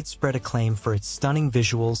 received widespread acclaim for its stunning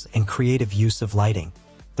visuals and creative use of lighting.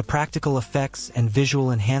 The practical effects and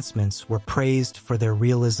visual enhancements were praised for their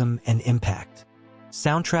realism and impact.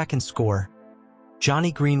 Soundtrack and score.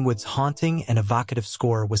 Johnny Greenwood's haunting and evocative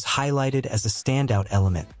score was highlighted as a standout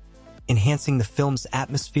element, enhancing the film's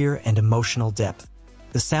atmosphere and emotional depth.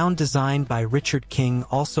 The sound design by Richard King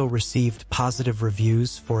also received positive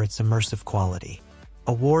reviews for its immersive quality.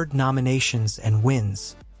 Award nominations and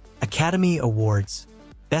wins. Academy Awards.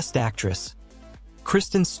 Best Actress.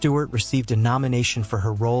 Kristen Stewart received a nomination for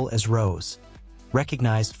her role as Rose,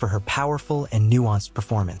 recognized for her powerful and nuanced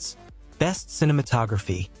performance. Best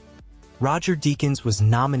Cinematography. Roger Deakins was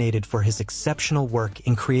nominated for his exceptional work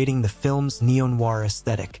in creating the film's neo-noir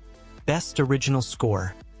aesthetic. Best Original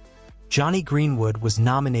Score. Jonny Greenwood was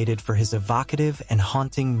nominated for his evocative and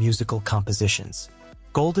haunting musical compositions.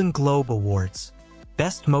 Golden Globe Awards.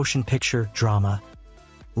 Best Motion Picture Drama.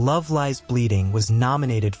 Love Lies Bleeding was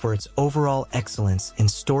nominated for its overall excellence in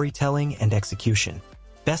storytelling and execution.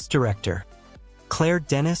 Best Director. Claire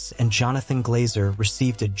Denis and Jonathan Glazer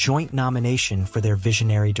received a joint nomination for their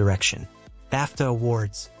visionary direction. BAFTA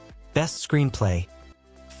Awards. Best Screenplay.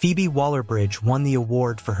 Phoebe Waller-Bridge won the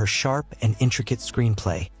award for her sharp and intricate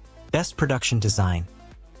screenplay. Best Production Design.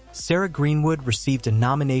 Sarah Greenwood received a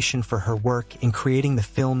nomination for her work in creating the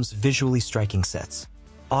film's visually striking sets.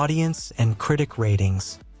 Audience and critic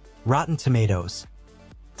ratings. Rotten Tomatoes.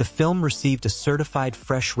 The film received a certified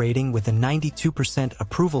fresh rating with a 92%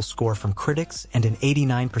 approval score from critics and an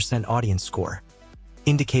 89% audience score,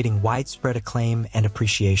 indicating widespread acclaim and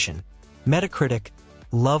appreciation. Metacritic.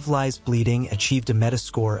 Love Lies Bleeding achieved a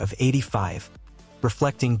Metascore of 85,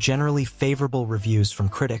 reflecting generally favorable reviews from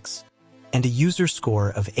critics, and a user score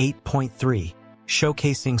of 8.3,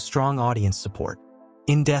 showcasing strong audience support.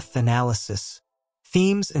 In-depth analysis.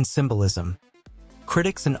 Themes and symbolism.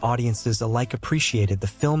 Critics and audiences alike appreciated the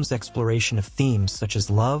film's exploration of themes such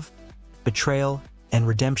as love, betrayal, and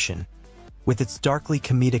redemption, with its darkly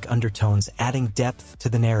comedic undertones adding depth to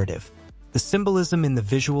the narrative. The symbolism in the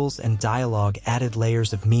visuals and dialogue added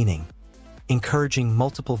layers of meaning, encouraging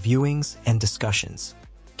multiple viewings and discussions.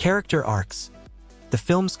 Character arcs. The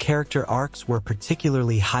film's character arcs were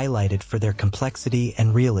particularly highlighted for their complexity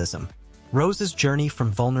and realism. Rose's journey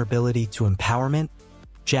from vulnerability to empowerment,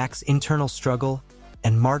 Jack's internal struggle,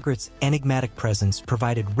 and Margaret's enigmatic presence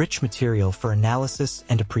provided rich material for analysis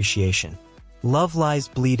and appreciation. Love Lies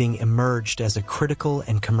Bleeding emerged as a critical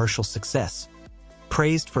and commercial success,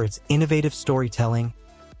 praised for its innovative storytelling,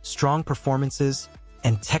 strong performances,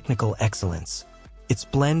 and technical excellence. Its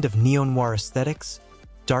blend of neo-noir aesthetics,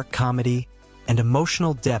 dark comedy, and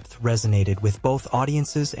emotional depth resonated with both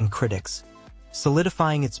audiences and critics,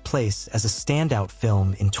 solidifying its place as a standout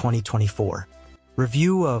film in 2024.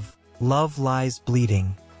 Review of Love Lies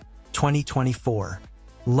Bleeding, 2024.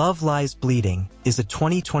 Love Lies Bleeding is a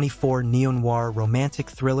 2024 neo-noir romantic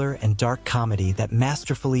thriller and dark comedy that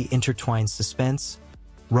masterfully intertwines suspense,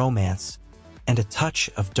 romance, and a touch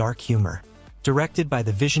of dark humor. Directed by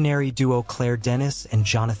the visionary duo Claire Denis and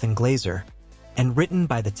Jonathan Glazer, and written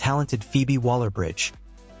by the talented Phoebe Waller-Bridge,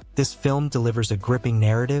 this film delivers a gripping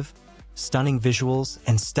narrative, stunning visuals,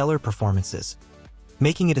 and stellar performances,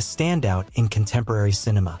 making it a standout in contemporary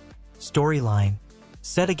cinema. Storyline.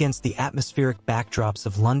 Set against the atmospheric backdrops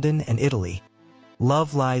of London and Italy,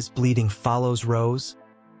 Love Lies Bleeding follows Rose,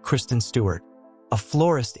 Kristen Stewart, a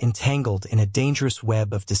florist entangled in a dangerous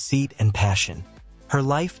web of deceit and passion. Her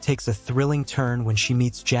life takes a thrilling turn when she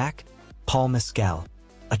meets Jack, Paul Mescal,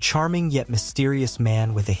 a charming yet mysterious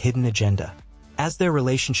man with a hidden agenda. As their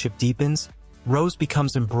relationship deepens, Rose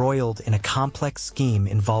becomes embroiled in a complex scheme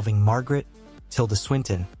involving Margaret, Tilda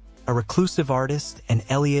Swinton, a reclusive artist, and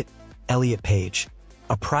Elliot Page,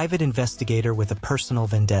 a private investigator with a personal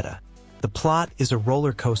vendetta. The plot is a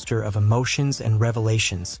roller coaster of emotions and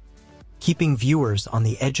revelations, keeping viewers on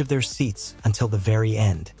the edge of their seats until the very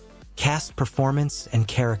end. Cast performance and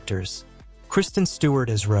characters. Kristen Stewart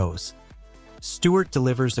as Rose. Stewart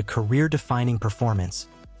delivers a career-defining performance,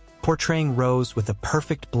 portraying Rose with a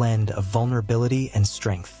perfect blend of vulnerability and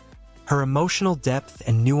strength. Her emotional depth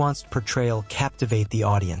and nuanced portrayal captivate the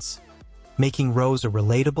audience, making Rose a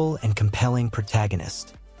relatable and compelling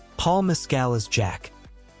protagonist. Paul Mescal as Jack.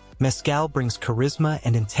 Mescal brings charisma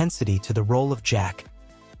and intensity to the role of Jack,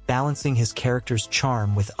 balancing his character's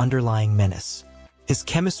charm with underlying menace. His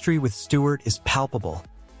chemistry with Stewart is palpable,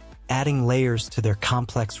 adding layers to their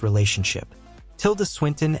complex relationship. Tilda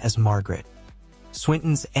Swinton as Margaret.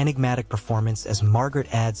 Swinton's enigmatic performance as Margaret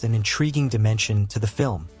adds an intriguing dimension to the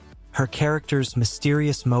film. Her character's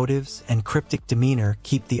mysterious motives and cryptic demeanor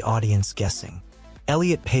keep the audience guessing.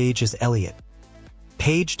 Elliot Page as Elliot.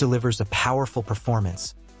 Page delivers a powerful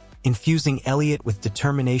performance, infusing Elliot with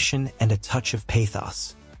determination and a touch of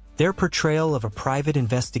pathos. Their portrayal of a private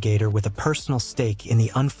investigator with a personal stake in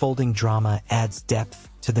the unfolding drama adds depth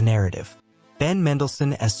to the narrative. Ben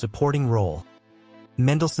Mendelsohn as supporting role.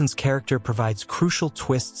 Mendelsohn's character provides crucial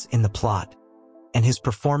twists in the plot, and his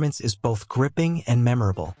performance is both gripping and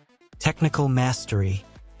memorable. Technical mastery.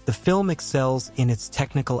 The film excels in its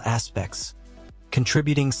technical aspects,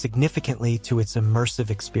 contributing significantly to its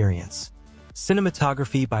immersive experience.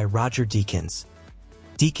 Cinematography by Roger Deakins.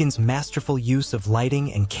 Deakins' masterful use of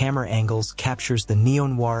lighting and camera angles captures the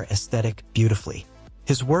neo-noir aesthetic beautifully.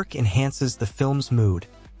 His work enhances the film's mood,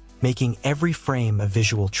 making every frame a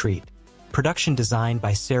visual treat. Production design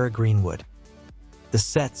by Sarah Greenwood. The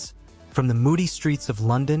sets, From the moody streets of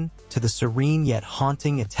London to the serene yet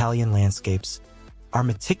haunting Italian landscapes, are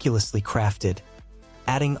meticulously crafted,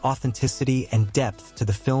 adding authenticity and depth to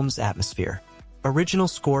the film's atmosphere. Original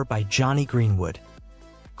score by Johnny Greenwood.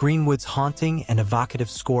 Greenwood's haunting and evocative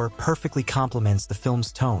score perfectly complements the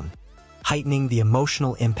film's tone, heightening the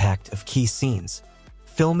emotional impact of key scenes.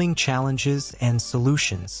 Filming challenges and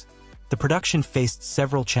solutions. The production faced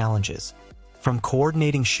several challenges, from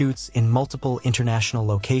coordinating shoots in multiple international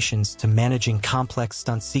locations to managing complex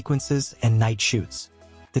stunt sequences and night shoots.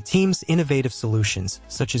 The team's innovative solutions,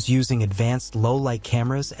 such as using advanced low-light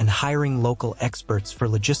cameras and hiring local experts for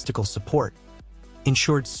logistical support,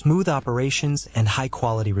 ensured smooth operations and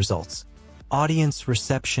high-quality results. Audience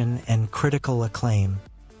reception and critical acclaim.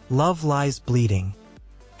 Love Lies Bleeding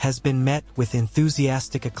has been met with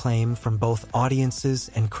enthusiastic acclaim from both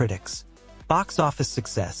audiences and critics. Box office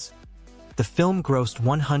success. The film grossed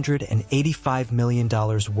 $185 million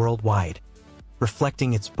worldwide,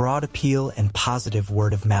 reflecting its broad appeal and positive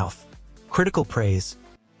word of mouth. Critical praise.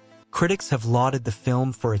 Critics have lauded the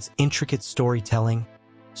film for its intricate storytelling,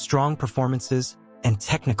 strong performances, and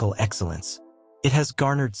technical excellence. It has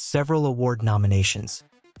garnered several award nominations,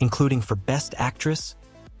 including for Best Actress,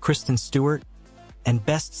 Kristen Stewart, and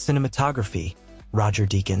Best Cinematography, Roger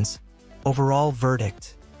Deakins. Overall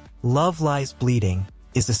verdict. Love Lies Bleeding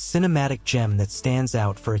is a cinematic gem that stands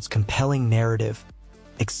out for its compelling narrative,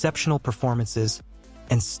 exceptional performances,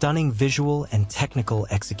 and stunning visual and technical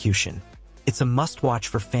execution. It's a must-watch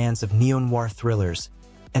for fans of neo-noir thrillers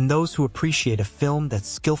and those who appreciate a film that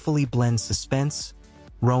skillfully blends suspense,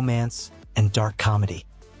 romance, and dark comedy.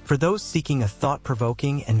 For those seeking a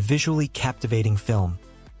thought-provoking and visually captivating film,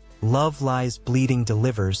 Love Lies Bleeding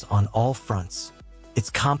delivers on all fronts. Its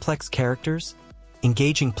complex characters,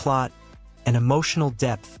 engaging plot, and emotional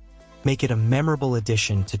depth make it a memorable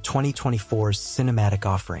addition to 2024's cinematic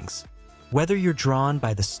offerings. Whether you're drawn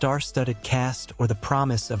by the star-studded cast or the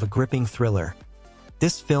promise of a gripping thriller,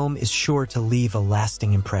 this film is sure to leave a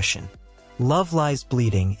lasting impression. Love Lies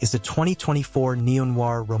Bleeding is a 2024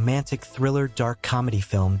 neo-noir romantic thriller dark comedy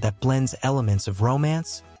film that blends elements of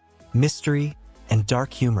romance, mystery, and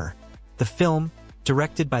dark humor. The film,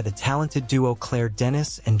 directed by the talented duo Claire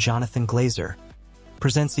Denis and Jonathan Glazer,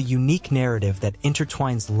 presents a unique narrative that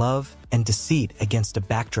intertwines love and deceit against a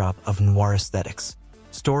backdrop of noir aesthetics.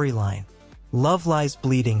 Storyline. Love Lies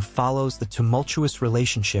Bleeding follows the tumultuous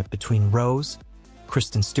relationship between Rose,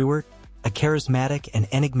 Kristen Stewart, a charismatic and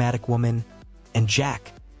enigmatic woman, and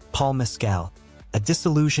Jack, Paul Mescal, a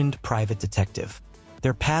disillusioned private detective.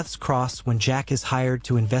 Their paths cross when Jack is hired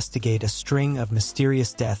to investigate a string of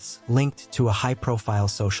mysterious deaths linked to a high-profile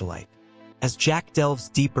socialite. As Jack delves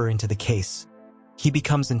deeper into the case, he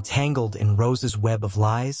becomes entangled in Rose's web of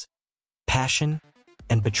lies, passion,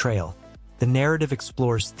 and betrayal. The narrative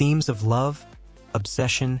explores themes of love,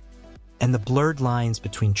 obsession, and the blurred lines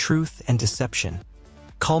between truth and deception,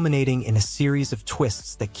 culminating in a series of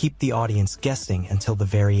twists that keep the audience guessing until the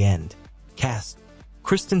very end. Cast.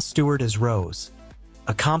 Kristen Stewart as Rose,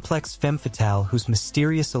 a complex femme fatale whose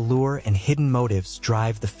mysterious allure and hidden motives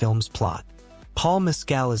drive the film's plot. Paul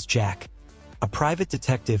Mescal as Jack, a private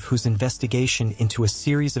detective whose investigation into a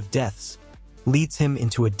series of deaths leads him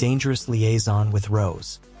into a dangerous liaison with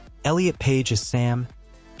Rose. Elliot Page as Sam,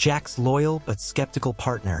 Jack's loyal but skeptical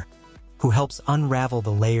partner, who helps unravel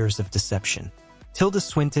the layers of deception. Tilda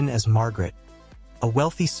Swinton as Margaret, a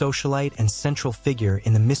wealthy socialite and central figure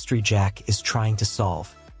in the mystery Jack is trying to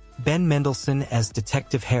solve. Ben Mendelsohn as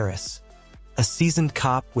Detective Harris, a seasoned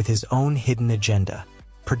cop with his own hidden agenda.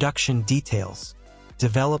 Production details.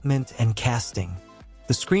 Development and casting.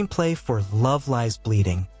 The screenplay for Love Lies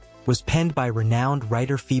Bleeding was penned by renowned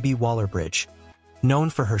writer Phoebe Waller-Bridge, known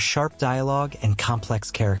for her sharp dialogue and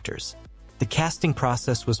complex characters. The casting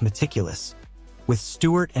process was meticulous, with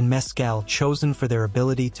Stewart and Mescal chosen for their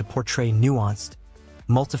ability to portray nuanced,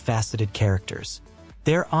 multifaceted characters.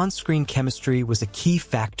 Their on-screen chemistry was a key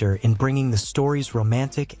factor in bringing the story's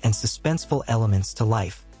romantic and suspenseful elements to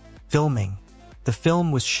life. Filming. The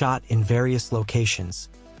film was shot in various locations,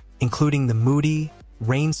 including the moody,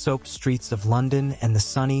 rain-soaked streets of London and the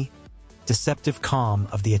sunny, deceptive calm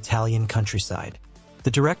of the Italian countryside. The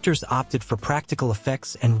directors opted for practical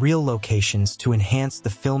effects and real locations to enhance the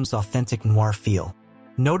film's authentic noir feel.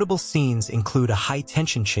 Notable scenes include a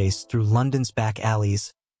high-tension chase through London's back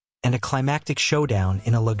alleys and a climactic showdown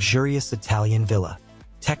in a luxurious Italian villa.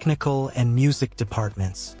 Technical and music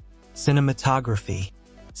departments. Cinematography.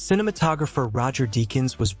 Cinematographer Roger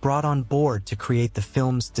Deakins was brought on board to create the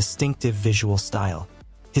film's distinctive visual style.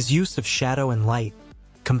 His use of shadow and light,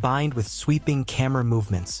 combined with sweeping camera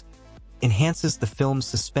movements, enhances the film's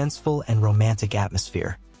suspenseful and romantic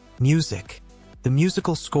atmosphere. Music. The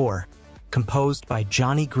musical score, composed by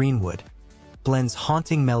Johnny Greenwood, blends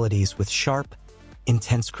haunting melodies with sharp,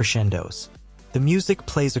 intense crescendos. The music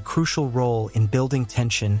plays a crucial role in building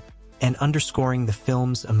tension and underscoring the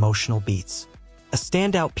film's emotional beats. A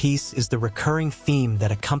standout piece is the recurring theme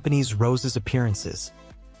that accompanies Rose's appearances,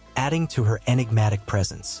 adding to her enigmatic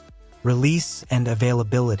presence. Release and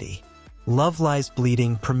availability. Love Lies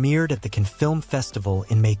Bleeding premiered at the Cannes Film Festival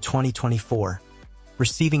in May 2024,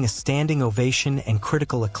 receiving a standing ovation and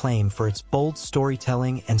critical acclaim for its bold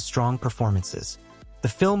storytelling and strong performances. The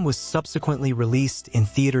film was subsequently released in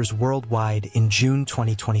theaters worldwide in June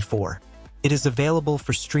 2024. It is available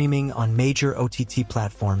for streaming on major OTT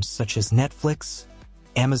platforms such as Netflix,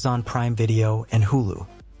 Amazon Prime Video, and Hulu.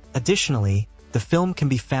 Additionally, the film can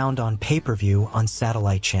be found on pay-per-view on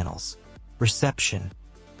satellite channels. Reception,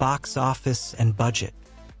 box office, and budget.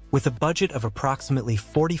 With a budget of approximately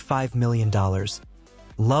 $45 million,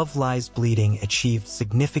 Love Lies Bleeding achieved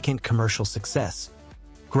significant commercial success,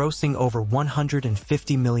 grossing over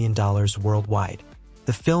 $150 million worldwide.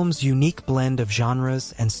 The film's unique blend of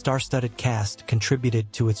genres and star-studded cast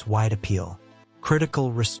contributed to its wide appeal.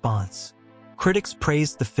 Critical response. Critics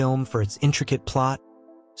praised the film for its intricate plot,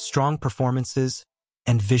 strong performances,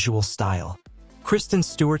 and visual style. Kristen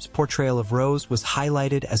Stewart's portrayal of Rose was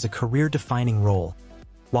highlighted as a career-defining role,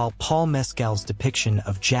 while Paul Mescal's depiction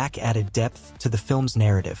of Jack added depth to the film's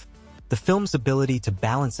narrative. The film's ability to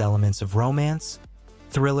balance elements of romance,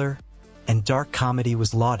 thriller, and dark comedy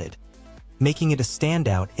was lauded, making it a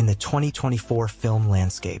standout in the 2024 film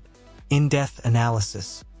landscape. In-depth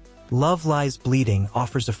analysis. Love Lies Bleeding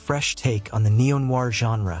offers a fresh take on the neo-noir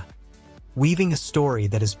genre, weaving a story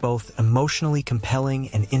that is both emotionally compelling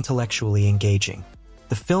and intellectually engaging.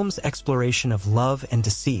 The film's exploration of love and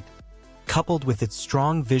deceit, coupled with its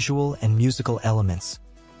strong visual and musical elements,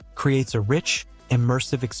 creates a rich,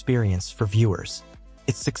 immersive experience for viewers.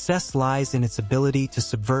 Its success lies in its ability to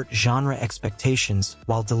subvert genre expectations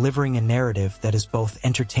while delivering a narrative that is both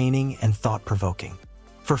entertaining and thought-provoking.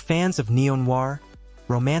 For fans of neo-noir,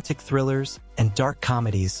 romantic thrillers, and dark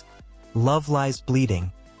comedies, Love Lies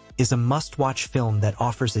Bleeding is a must-watch film that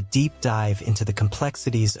offers a deep dive into the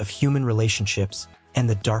complexities of human relationships and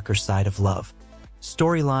the darker side of love.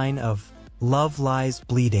 Storyline of Love Lies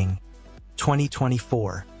Bleeding,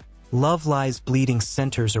 2024. Love Lies Bleeding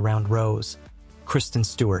centers around Rose, Kristen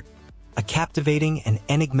Stewart, a captivating and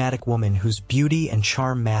enigmatic woman whose beauty and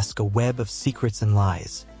charm mask a web of secrets and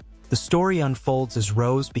lies. The story unfolds as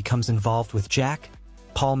Rose becomes involved with Jack,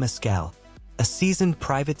 Paul Mescal, a seasoned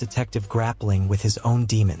private detective grappling with his own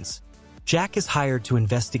demons. Jack is hired to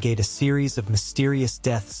investigate a series of mysterious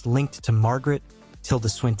deaths linked to Margaret Tilda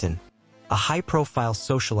Swinton, a high-profile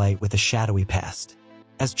socialite with a shadowy past.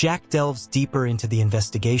 As Jack delves deeper into the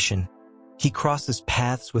investigation, he crosses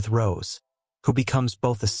paths with Rose, who becomes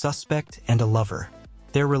both a suspect and a lover.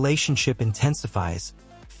 Their relationship intensifies,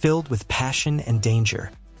 filled with passion and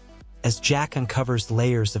danger, as Jack uncovers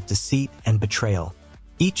layers of deceit and betrayal.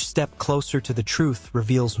 Each step closer to the truth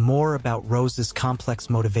reveals more about Rose's complex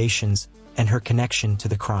motivations and her connection to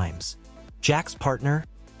the crimes. Jack's partner,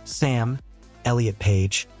 Sam, Elliot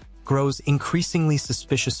Page, grows increasingly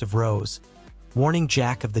suspicious of Rose, warning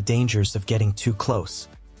Jack of the dangers of getting too close.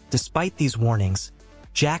 Despite these warnings,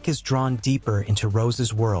 Jack is drawn deeper into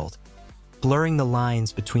Rose's world, blurring the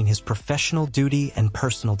lines between his professional duty and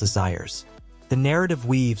personal desires. The narrative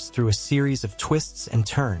weaves through a series of twists and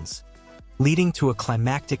turns, leading to a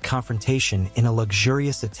climactic confrontation in a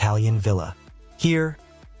luxurious Italian villa. Here,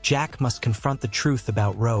 Jack must confront the truth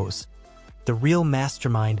about Rose, the real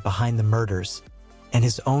mastermind behind the murders, and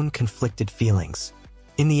his own conflicted feelings.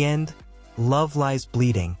 In the end, Love Lies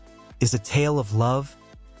Bleeding is a tale of love,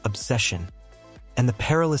 obsession, and the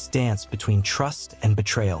perilous dance between trust and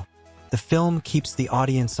betrayal. The film keeps the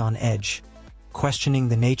audience on edge, questioning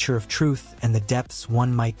the nature of truth and the depths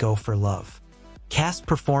one might go for love. Cast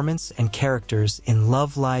performance and characters in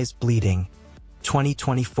Love Lies Bleeding,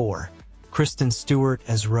 2024. Kristen Stewart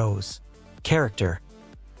as Rose. Character.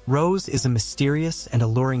 Rose is a mysterious and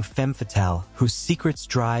alluring femme fatale whose secrets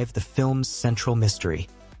drive the film's central mystery.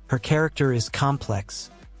 Her character is complex,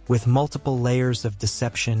 with multiple layers of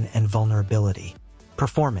deception and vulnerability.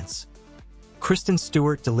 Performance. Kristen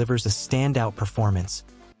Stewart delivers a standout performance,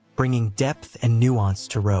 bringing depth and nuance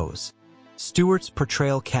to Rose. Stewart's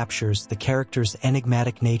portrayal captures the character's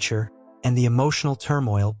enigmatic nature and the emotional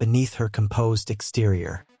turmoil beneath her composed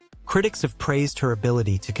exterior. Critics have praised her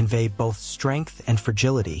ability to convey both strength and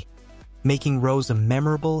fragility, making Rose a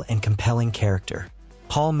memorable and compelling character.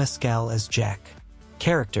 Paul Mescal as Jack.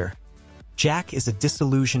 Character. Jack is a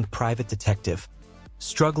disillusioned private detective,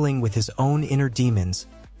 struggling with his own inner demons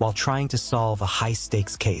while trying to solve a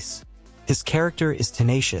high-stakes case. His character is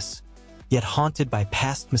tenacious, yet haunted by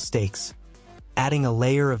past mistakes, adding a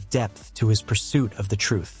layer of depth to his pursuit of the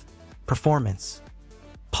truth. Performance.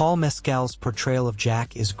 Paul Mescal's portrayal of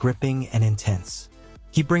Jack is gripping and intense.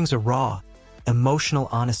 He brings a raw, emotional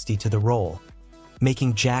honesty to the role,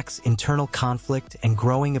 making Jack's internal conflict and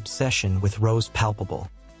growing obsession with Rose palpable.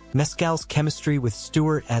 Mescal's chemistry with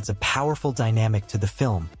Stewart adds a powerful dynamic to the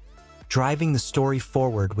film, driving the story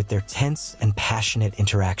forward with their tense and passionate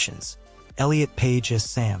interactions. Elliot Page as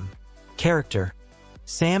Sam. Character.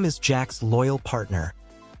 Sam is Jack's loyal partner,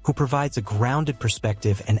 who provides a grounded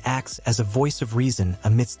perspective and acts as a voice of reason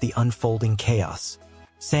amidst the unfolding chaos.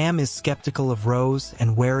 Sam is skeptical of Rose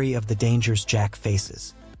and wary of the dangers Jack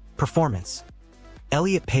faces. Performance.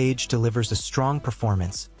 Elliot Page delivers a strong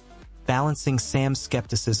performance, balancing Sam's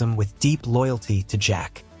skepticism with deep loyalty to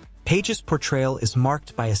Jack. Page's portrayal is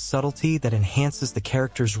marked by a subtlety that enhances the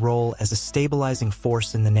character's role as a stabilizing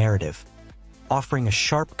force in the narrative, offering a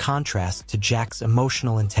sharp contrast to Jack's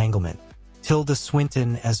emotional entanglement. Tilda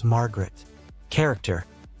Swinton as Margaret. Character.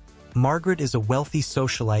 Margaret is a wealthy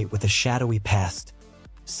socialite with a shadowy past,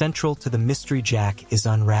 central to the mystery Jack is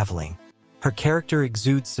unraveling. Her character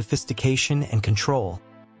exudes sophistication and control,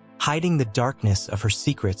 hiding the darkness of her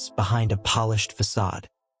secrets behind a polished facade.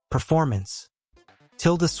 Performance.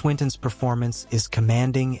 Tilda Swinton's performance is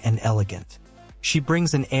commanding and elegant. She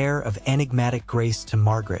brings an air of enigmatic grace to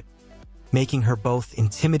Margaret, making her both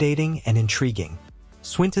intimidating and intriguing.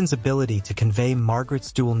 Swinton's ability to convey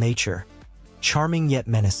Margaret's dual nature, charming yet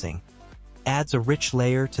menacing, adds a rich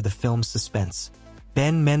layer to the film's suspense.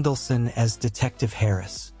 Ben Mendelsohn as Detective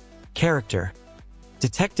Harris. Character.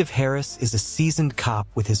 Detective Harris is a seasoned cop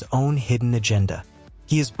with his own hidden agenda.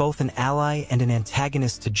 He is both an ally and an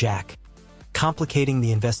antagonist to Jack, complicating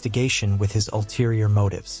the investigation with his ulterior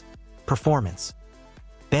motives. Performance.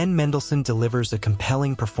 Ben Mendelsohn delivers a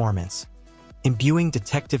compelling performance, imbuing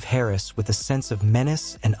Detective Harris with a sense of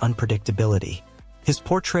menace and unpredictability. His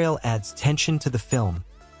portrayal adds tension to the film,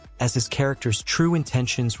 as his character's true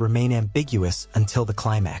intentions remain ambiguous until the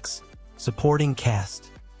climax. Supporting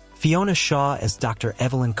cast. Fiona Shaw as Dr.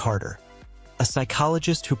 Evelyn Carter, a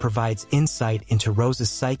psychologist who provides insight into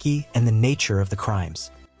Rose's psyche and the nature of the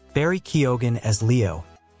crimes. Barry Keoghan as Leo,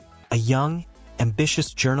 a young,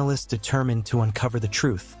 ambitious journalist determined to uncover the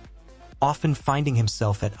truth, often finding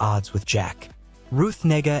himself at odds with Jack. Ruth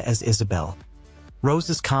Negga as Isabel,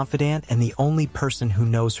 Rose's confidant and the only person who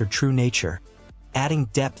knows her true nature, adding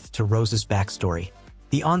depth to Rose's backstory.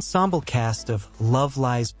 The ensemble cast of Love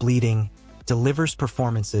Lies Bleeding delivers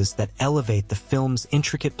performances that elevate the film's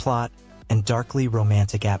intricate plot and darkly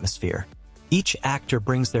romantic atmosphere. Each actor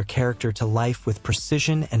brings their character to life with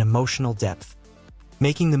precision and emotional depth,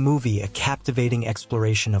 making the movie a captivating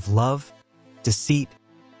exploration of love, deceit,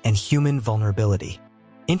 and human vulnerability.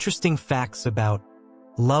 Interesting facts about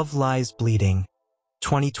Love Lies Bleeding,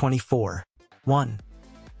 2024. 1.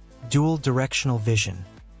 Dual directional vision.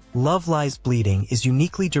 Love Lies Bleeding is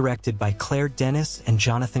uniquely directed by Claire Denis and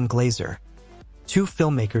Jonathan Glazer, two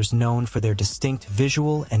filmmakers known for their distinct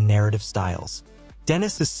visual and narrative styles.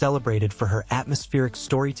 Denis is celebrated for her atmospheric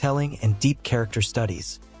storytelling and deep character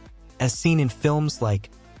studies, as seen in films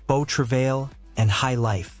like Beau Travail and High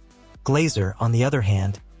Life. Glazer, on the other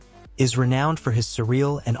hand, is renowned for his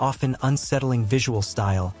surreal and often unsettling visual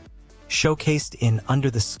style, showcased in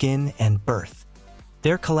Under the Skin and Birth.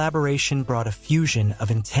 Their collaboration brought a fusion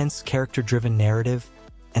of intense character-driven narrative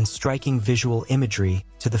and striking visual imagery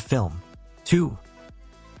to the film. 2.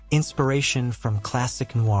 Inspiration from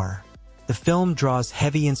classic noir. The film draws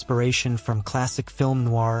heavy inspiration from classic film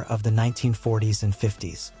noir of the 1940s and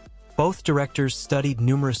 50s. Both directors studied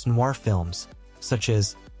numerous noir films, such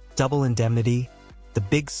as Double Indemnity, The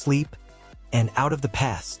Big Sleep, and Out of the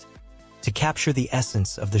Past, to capture the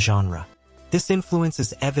essence of the genre. This influence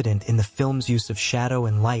is evident in the film's use of shadow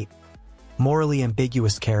and light, morally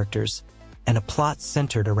ambiguous characters, and a plot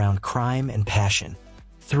centered around crime and passion.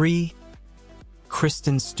 3.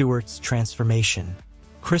 Kristen Stewart's transformation.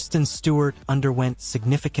 Kristen Stewart underwent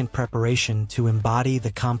significant preparation to embody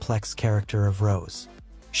the complex character of Rose.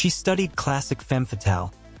 She studied classic femme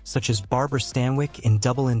fatale, such as Barbara Stanwyck in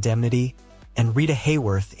Double Indemnity and Rita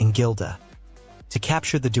Hayworth in Gilda, to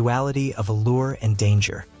capture the duality of allure and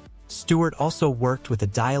danger. Stewart also worked with a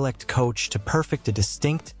dialect coach to perfect a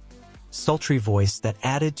distinct, sultry voice that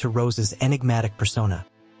added to Rose's enigmatic persona.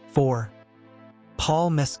 4.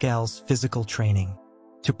 Paul Mescal's physical training.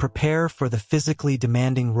 To prepare for the physically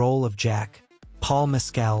demanding role of Jack, Paul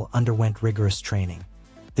Mescal underwent rigorous training.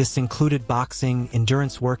 This included boxing,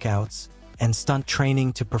 endurance workouts, and stunt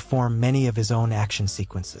training to perform many of his own action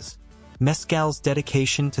sequences. Mescal's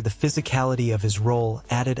dedication to the physicality of his role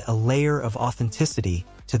added a layer of authenticity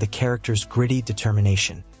to the character's gritty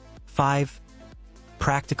determination. 5.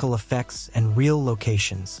 Practical effects and real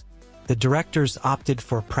locations. The directors opted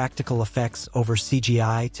for practical effects over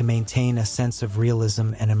CGI to maintain a sense of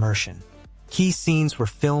realism and immersion. Key scenes were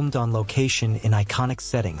filmed on location in iconic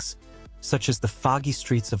settings, such as the foggy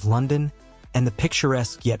streets of London and the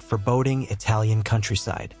picturesque yet foreboding Italian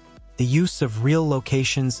countryside. The use of real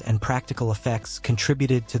locations and practical effects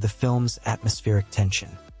contributed to the film's atmospheric tension.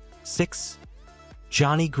 6.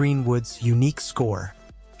 Jonny Greenwood's unique score.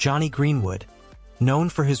 Jonny Greenwood, known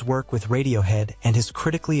for his work with Radiohead and his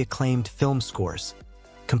critically acclaimed film scores,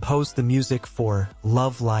 composed the music for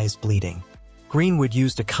Love Lies Bleeding. Greenwood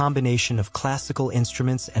used a combination of classical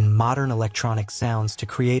instruments and modern electronic sounds to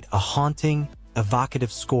create a haunting,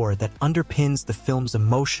 evocative score that underpins the film's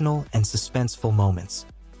emotional and suspenseful moments.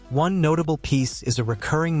 One notable piece is a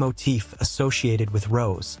recurring motif associated with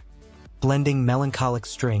Rose, blending melancholic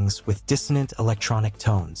strings with dissonant electronic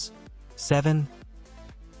tones. 7.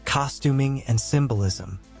 Costuming and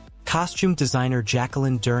symbolism. Costume designer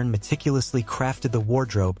Jacqueline Dern meticulously crafted the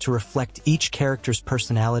wardrobe to reflect each character's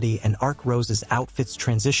personality and arc. Rose's outfits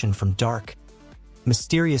transition from dark,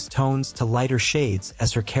 mysterious tones to lighter shades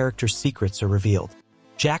as her character's secrets are revealed.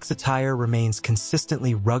 Jack's attire remains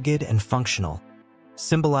consistently rugged and functional,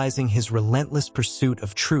 symbolizing his relentless pursuit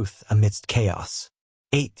of truth amidst chaos.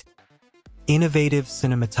 8. Innovative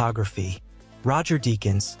cinematography. Roger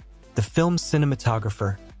Deakins, the film's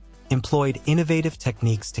cinematographer, employed innovative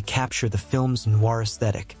techniques to capture the film's noir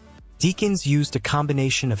aesthetic. Deakins used a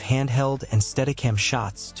combination of handheld and Steadicam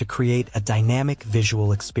shots to create a dynamic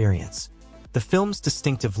visual experience. The film's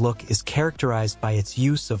distinctive look is characterized by its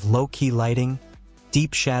use of low-key lighting,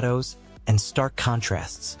 deep shadows, and stark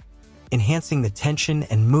contrasts, enhancing the tension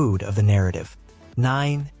and mood of the narrative.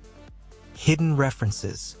 9. Hidden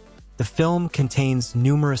references. The film contains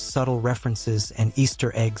numerous subtle references and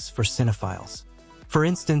Easter eggs for cinephiles. For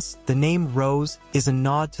instance, the name Rose is a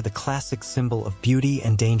nod to the classic symbol of beauty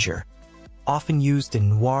and danger, often used in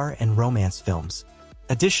noir and romance films.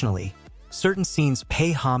 Additionally, certain scenes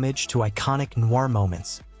pay homage to iconic noir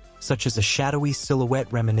moments, such as a shadowy silhouette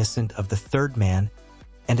reminiscent of The Third Man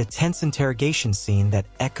and a tense interrogation scene that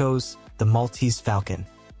echoes The Maltese Falcon.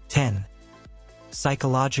 10.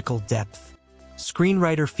 Psychological depth.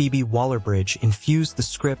 Screenwriter Phoebe Waller-Bridge infused the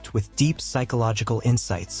script with deep psychological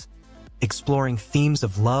insights, exploring themes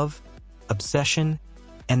of love, obsession,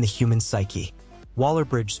 and the human psyche.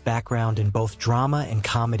 Waller-Bridge's background in both drama and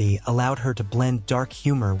comedy allowed her to blend dark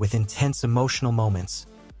humor with intense emotional moments,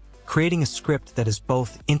 creating a script that is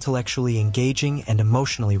both intellectually engaging and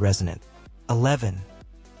emotionally resonant. 11.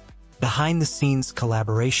 Behind-the-scenes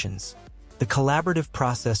collaborations. The collaborative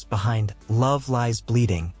process behind Love Lies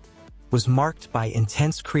Bleeding was marked by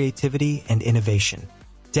intense creativity and innovation.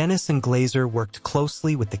 Dennis and Glazer worked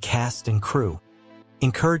closely with the cast and crew,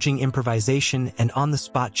 encouraging improvisation and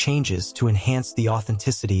on-the-spot changes to enhance the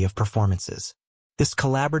authenticity of performances. This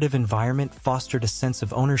collaborative environment fostered a sense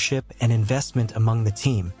of ownership and investment among the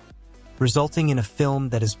team, resulting in a film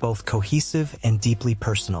that is both cohesive and deeply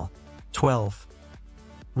personal. 12.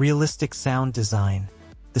 Realistic sound design.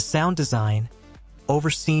 The sound design,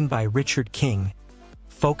 overseen by Richard King,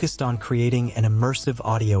 focused on creating an immersive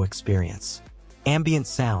audio experience. Ambient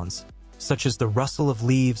sounds, such as the rustle of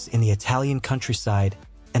leaves in the Italian countryside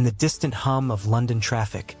and the distant hum of London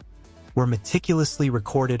traffic, were meticulously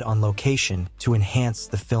recorded on location to enhance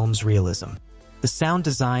the film's realism. The sound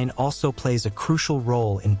design also plays a crucial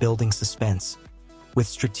role in building suspense, with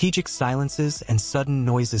strategic silences and sudden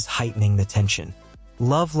noises heightening the tension.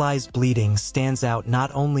 Love Lies Bleeding stands out not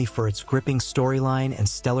only for its gripping storyline and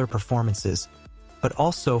stellar performances, but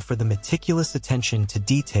also for the meticulous attention to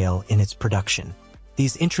detail in its production.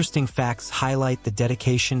 These interesting facts highlight the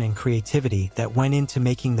dedication and creativity that went into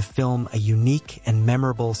making the film a unique and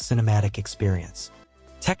memorable cinematic experience.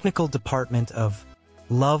 Technical Department of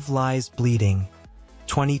Love Lies Bleeding,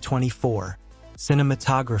 2024.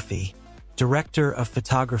 Cinematography. Director of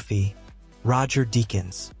Photography, Roger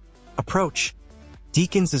Deakins. Approach.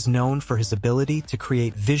 Deakins is known for his ability to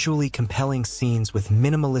create visually compelling scenes with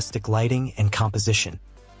minimalistic lighting and composition.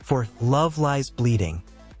 For Love Lies Bleeding,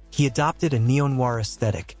 he adopted a neo-noir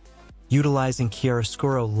aesthetic, utilizing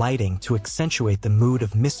chiaroscuro lighting to accentuate the mood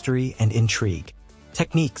of mystery and intrigue.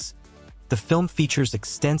 Techniques. The film features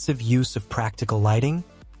extensive use of practical lighting,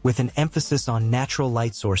 with an emphasis on natural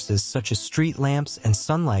light sources such as street lamps and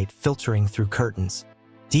sunlight filtering through curtains.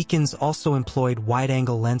 Deakins also employed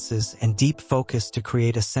wide-angle lenses and deep focus to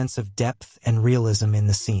create a sense of depth and realism in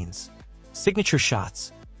the scenes. Signature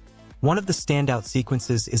shots. One of the standout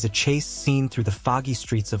sequences is a chase scene through the foggy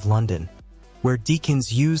streets of London, where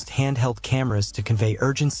Deakins used handheld cameras to convey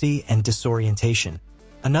urgency and disorientation.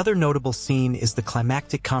 Another notable scene is the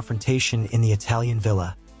climactic confrontation in the Italian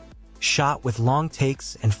villa, shot with long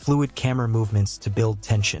takes and fluid camera movements to build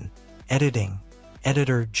tension. Editing.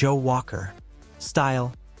 Editor Joe Walker.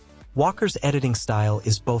 Style. Walker's editing style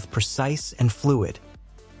is both precise and fluid,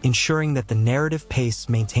 ensuring that the narrative pace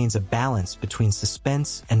maintains a balance between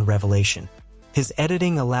suspense and revelation. His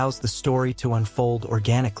editing allows the story to unfold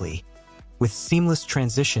organically, with seamless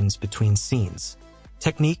transitions between scenes.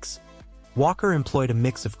 Techniques. Walker employed a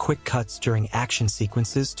mix of quick cuts during action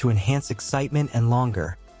sequences to enhance excitement and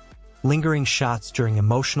lingering shots during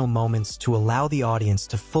emotional moments to allow the audience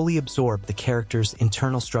to fully absorb the character's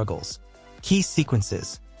internal struggles. Key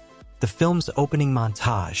sequences. The film's opening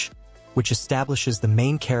montage, which establishes the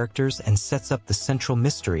main characters and sets up the central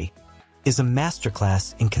mystery, is a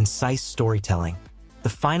masterclass in concise storytelling. The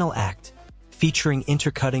final act, featuring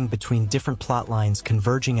intercutting between different plot lines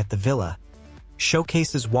converging at the villa,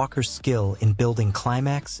 showcases Walker's skill in building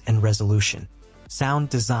climax and resolution. Sound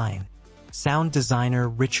design. Sound designer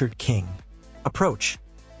Richard King. Approach.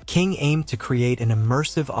 King aimed to create an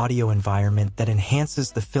immersive audio environment that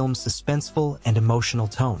enhances the film's suspenseful and emotional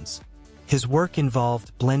tones. His work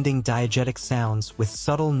involved blending diegetic sounds with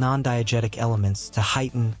subtle non-diegetic elements to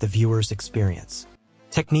heighten the viewer's experience.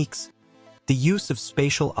 Techniques. The use of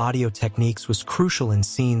spatial audio techniques was crucial in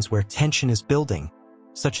scenes where tension is building,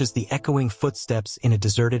 such as the echoing footsteps in a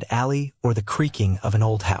deserted alley or the creaking of an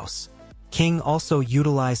old house. King also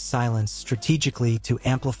utilized silence strategically to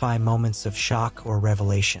amplify moments of shock or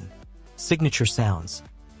revelation. Signature sounds.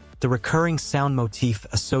 The recurring sound motif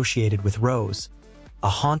associated with Rose, a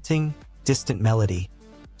haunting, distant melody,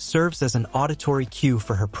 serves as an auditory cue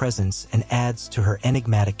for her presence and adds to her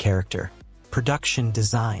enigmatic character. Production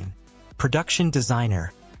design. Production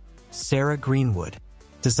designer Sarah Greenwood.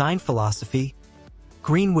 Design philosophy.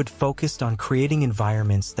 Greenwood focused on creating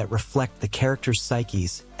environments that reflect the characters'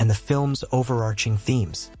 psyches and the film's overarching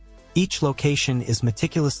themes. Each location is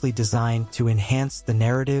meticulously designed to enhance the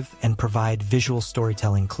narrative and provide visual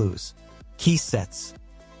storytelling clues. Key sets.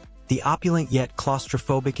 The opulent yet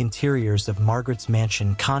claustrophobic interiors of Margaret's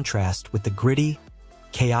mansion contrast with the gritty,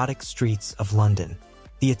 chaotic streets of London.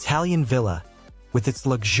 The Italian villa, with its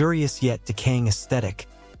luxurious yet decaying aesthetic,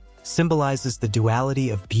 symbolizes the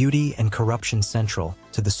duality of beauty and corruption central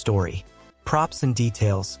to the story. Props and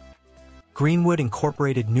details. Greenwood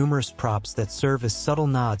incorporated numerous props that serve as subtle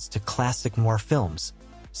nods to classic noir films,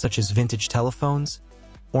 such as vintage telephones,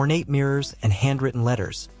 ornate mirrors, and handwritten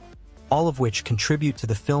letters, all of which contribute to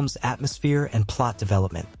the film's atmosphere and plot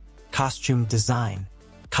development. Costume design.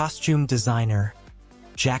 Costume designer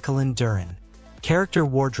Jacqueline Duran. Character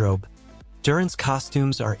wardrobe. Duran's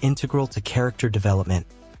costumes are integral to character development,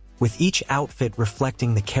 with each outfit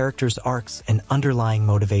reflecting the character's arcs and underlying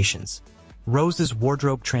motivations. Rose's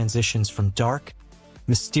wardrobe transitions from dark,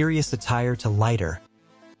 mysterious attire to lighter,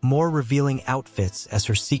 more revealing outfits as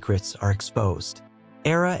her secrets are exposed.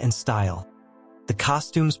 Era and style. The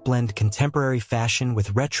costumes blend contemporary fashion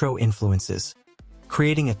with retro influences,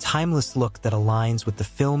 creating a timeless look that aligns with the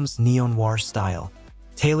film's neo-noir style.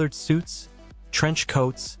 Tailored suits, trench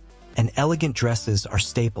coats, and elegant dresses are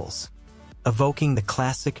staples, evoking the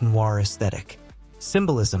classic noir aesthetic.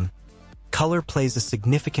 Symbolism. Color plays a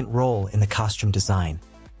significant role in the costume design,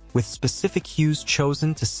 with specific hues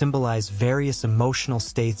chosen to symbolize various emotional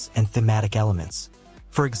states and thematic elements.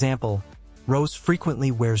 For example, Rose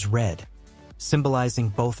frequently wears red, symbolizing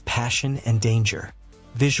both passion and danger.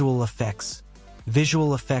 Visual effects.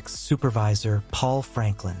 Visual effects supervisor Paul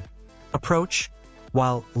Franklin. Approach.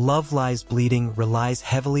 While Love Lies Bleeding relies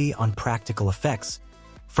heavily on practical effects,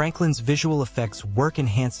 Franklin's visual effects work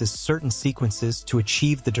enhances certain sequences to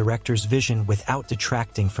achieve the director's vision without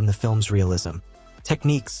detracting from the film's realism.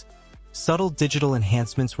 Techniques. Subtle digital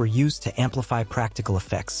enhancements were used to amplify practical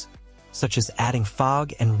effects, such as adding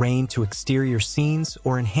fog and rain to exterior scenes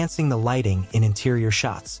or enhancing the lighting in interior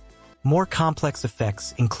shots. More complex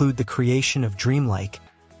effects include the creation of dreamlike,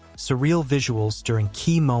 surreal visuals during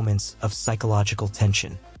key moments of psychological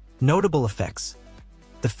tension. Notable effects.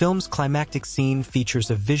 The film's climactic scene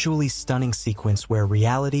features a visually stunning sequence where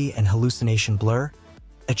reality and hallucination blur,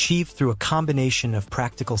 achieved through a combination of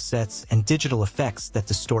practical sets and digital effects that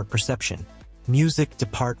distort perception. Music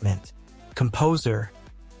department. Composer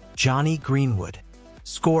Johnny Greenwood.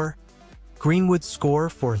 Score. Greenwood's score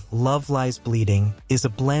for Love Lies Bleeding is a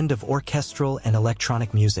blend of orchestral and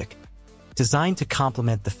electronic music, designed to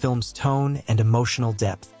complement the film's tone and emotional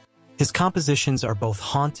depth. His compositions are both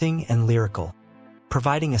haunting and lyrical,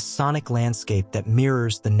 providing a sonic landscape that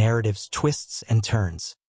mirrors the narrative's twists and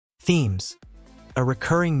turns. Themes. A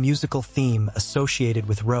recurring musical theme associated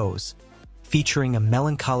with Rose, featuring a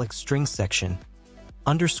melancholic string section,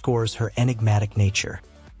 underscores her enigmatic nature.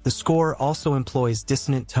 The score also employs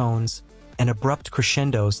dissonant tones and abrupt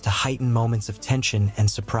crescendos to heighten moments of tension and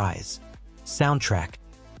surprise. Soundtrack.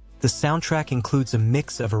 The soundtrack includes a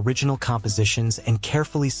mix of original compositions and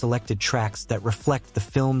carefully selected tracks that reflect the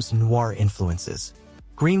film's noir influences.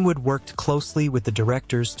 Greenwood worked closely with the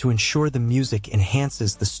directors to ensure the music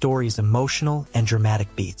enhances the story's emotional and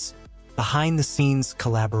dramatic beats. Behind-the-scenes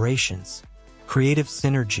collaborations. Creative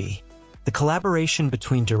synergy. The collaboration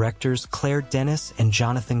between directors Claire Denis and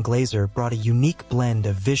Jonathan Glazer brought a unique blend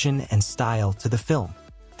of vision and style to the film.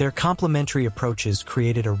 Their complementary approaches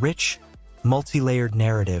created a rich, multi-layered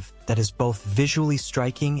narrative that is both visually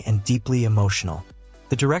striking and deeply emotional.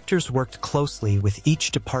 The directors worked closely with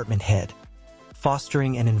each department head,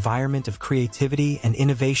 fostering an environment of creativity and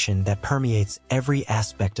innovation that permeates every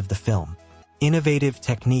aspect of the film. Innovative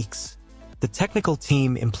techniques. The technical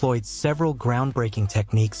team employed several groundbreaking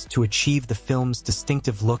techniques to achieve the film's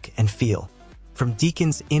distinctive look and feel, from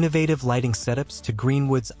Deacon's innovative lighting setups to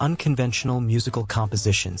Greenwood's unconventional musical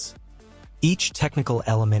compositions. Each technical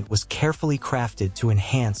element was carefully crafted to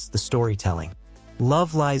enhance the storytelling.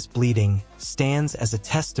 Love Lies Bleeding stands as a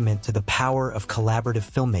testament to the power of collaborative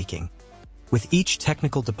filmmaking, with each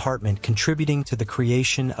technical department contributing to the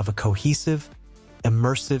creation of a cohesive,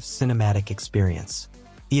 immersive cinematic experience.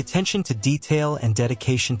 The attention to detail and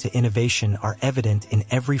dedication to innovation are evident in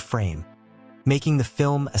every frame, making the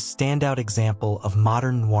film a standout example of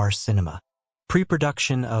modern noir cinema.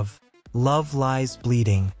 Pre-production of Love Lies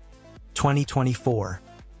Bleeding, 2024.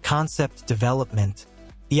 Concept development.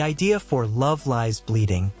 The idea for Love Lies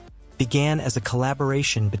Bleeding began as a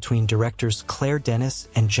collaboration between directors Claire Denis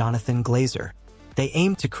and Jonathan Glazer. They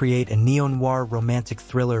aimed to create a neo-noir romantic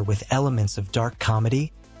thriller with elements of dark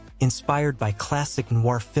comedy, inspired by classic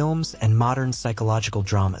noir films and modern psychological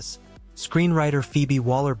dramas. Screenwriter Phoebe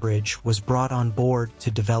Waller-Bridge was brought on board to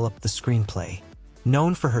develop the screenplay.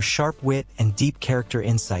 Known for her sharp wit and deep character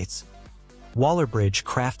insights, Waller-Bridge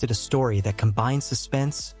crafted a story that combines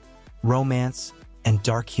suspense, romance, and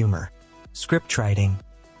dark humor. Scriptwriting.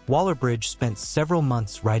 Waller-Bridge spent several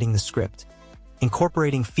months writing the script,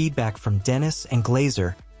 incorporating feedback from Denis and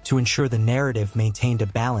Glazer to ensure the narrative maintained a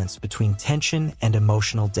balance between tension and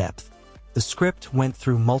emotional depth. The script went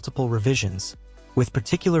through multiple revisions, with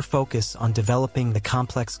particular focus on developing the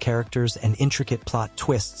complex characters and intricate plot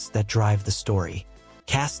twists that drive the story.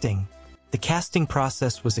 Casting. The casting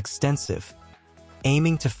process was extensive,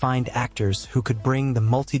 aiming to find actors who could bring the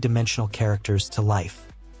multidimensional characters to life.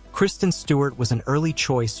 Kristen Stewart was an early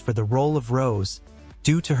choice for the role of Rose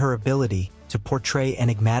due to her ability to portray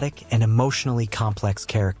enigmatic and emotionally complex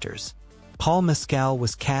characters. Paul Mescal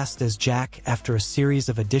was cast as Jack after a series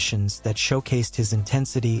of auditions that showcased his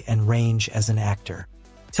intensity and range as an actor.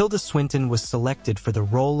 Tilda Swinton was selected for the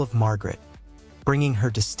role of Margaret, bringing her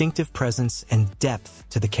distinctive presence and depth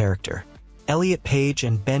to the character. Elliot Page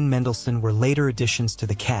and Ben Mendelsohn were later additions to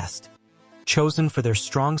the cast, chosen for their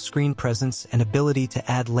strong screen presence and ability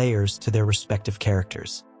to add layers to their respective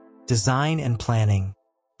characters. Design and planning.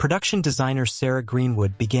 Production designer Sarah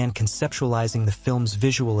Greenwood began conceptualizing the film's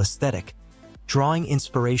visual aesthetic, drawing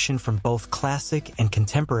inspiration from both classic and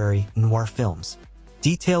contemporary noir films.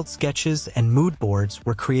 Detailed sketches and mood boards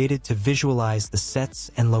were created to visualize the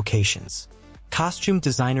sets and locations. Costume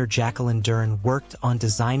designer Jacqueline Dern worked on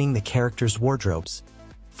designing the characters' wardrobes,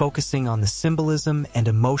 focusing on the symbolism and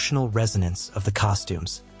emotional resonance of the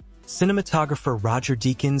costumes. Cinematographer Roger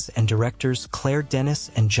Deakins and directors Claire Denis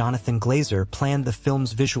and Jonathan Glazer planned the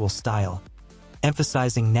film's visual style,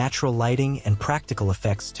 emphasizing natural lighting and practical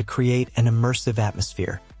effects to create an immersive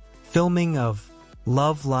atmosphere. Filming of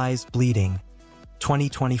Love Lies Bleeding,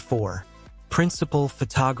 2024. Principal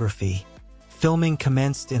photography. Filming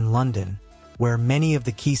commenced in London, where many of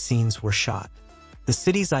the key scenes were shot. The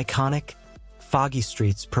city's iconic, foggy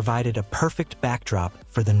streets provided a perfect backdrop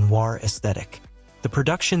for the noir aesthetic. The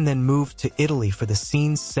production then moved to Italy for the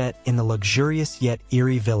scenes set in the luxurious yet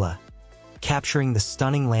eerie villa, capturing the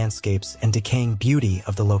stunning landscapes and decaying beauty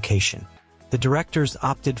of the location. The directors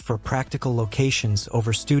opted for practical locations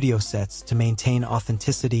over studio sets to maintain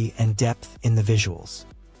authenticity and depth in the visuals.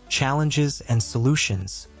 Challenges and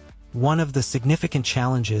solutions. One of the significant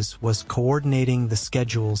challenges was coordinating the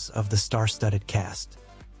schedules of the star-studded cast.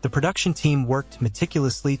 The production team worked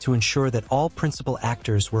meticulously to ensure that all principal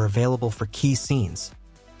actors were available for key scenes,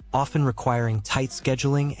 often requiring tight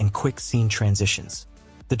scheduling and quick scene transitions.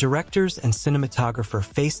 The directors and cinematographer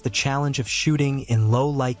faced the challenge of shooting in low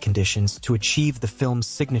light conditions to achieve the film's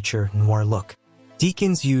signature noir look.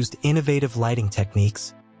 Deakins used innovative lighting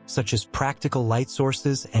techniques, such as practical light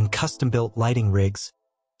sources and custom-built lighting rigs,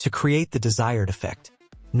 to create the desired effect.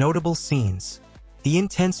 Notable scenes. The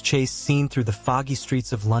intense chase scene through the foggy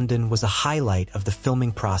streets of London was a highlight of the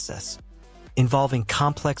filming process, involving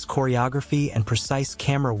complex choreography and precise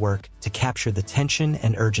camera work to capture the tension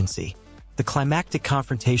and urgency. The climactic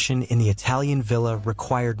confrontation in the Italian villa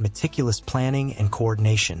required meticulous planning and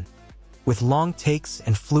coordination, with long takes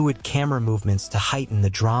and fluid camera movements to heighten the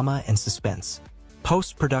drama and suspense.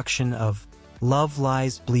 Post-production of Love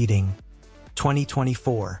Lies Bleeding,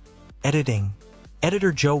 2024. Editing.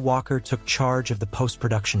 Editor Joe Walker took charge of the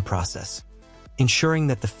post-production process, ensuring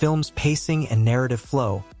that the film's pacing and narrative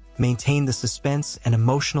flow maintained the suspense and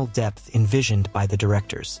emotional depth envisioned by the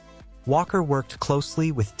directors. Walker worked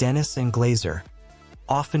closely with Dennis and Glazer,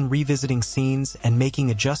 often revisiting scenes and making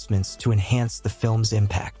adjustments to enhance the film's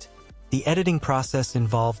impact. The editing process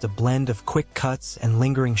involved a blend of quick cuts and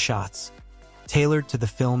lingering shots, tailored to the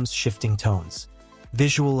film's shifting tones.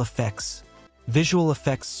 Visual effects. Visual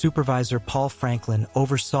effects supervisor Paul Franklin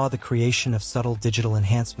oversaw the creation of subtle digital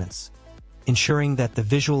enhancements, ensuring that the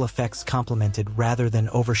visual effects complemented rather than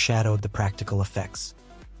overshadowed the practical effects.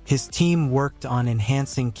 His team worked on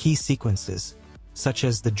enhancing key sequences, such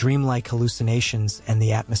as the dreamlike hallucinations and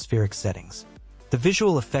the atmospheric settings. The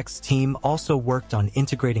visual effects team also worked on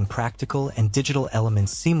integrating practical and digital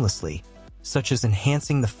elements seamlessly, such as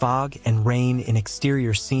enhancing the fog and rain in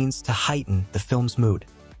exterior scenes to heighten the film's mood.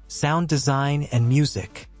 Sound design and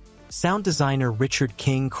music. Sound designer Richard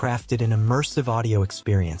King crafted an immersive audio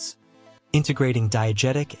experience, integrating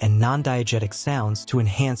diegetic and non-diegetic sounds to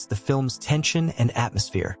enhance the film's tension and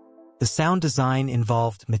atmosphere. The sound design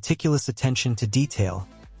involved meticulous attention to detail,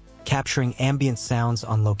 capturing ambient sounds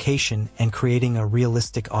on location and creating a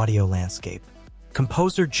realistic audio landscape.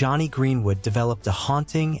 Composer Johnny Greenwood developed a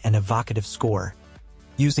haunting and evocative score,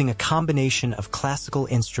 using a combination of classical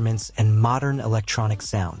instruments and modern electronic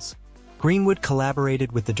sounds. Greenwood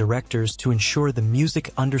collaborated with the directors to ensure the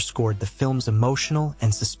music underscored the film's emotional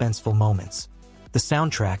and suspenseful moments. The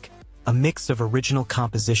soundtrack, a mix of original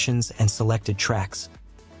compositions and selected tracks,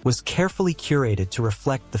 was carefully curated to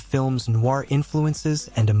reflect the film's noir influences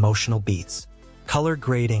and emotional beats. Color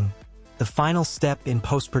grading. The final step in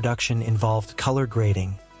post-production involved color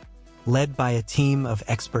grading, led by a team of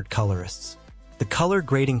expert colorists. The color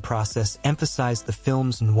grading process emphasized the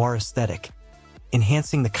film's noir aesthetic,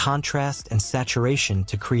 enhancing the contrast and saturation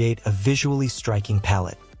to create a visually striking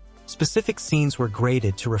palette. Specific scenes were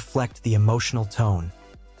graded to reflect the emotional tone,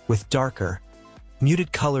 with darker,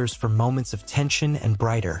 muted colors for moments of tension and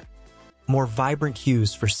brighter, more vibrant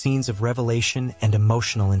hues for scenes of revelation and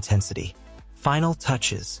emotional intensity. Final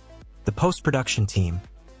touches. The post-production team,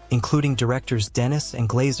 including directors Dennis and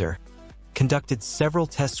Glazer, conducted several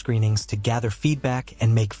test screenings to gather feedback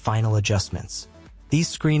and make final adjustments. These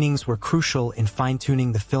screenings were crucial in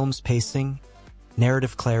fine-tuning the film's pacing,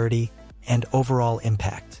 narrative clarity, and overall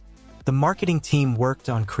impact. The marketing team worked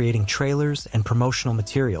on creating trailers and promotional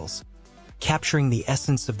materials, capturing the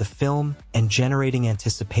essence of the film and generating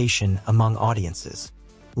anticipation among audiences.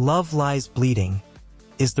 Love Lies Bleeding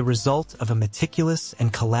is the result of a meticulous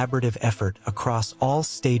and collaborative effort across all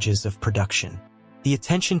stages of production. The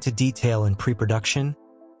attention to detail in pre-production,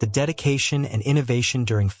 the dedication and innovation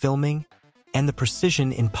during filming, and the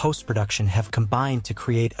precision in post-production have combined to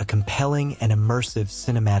create a compelling and immersive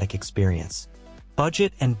cinematic experience.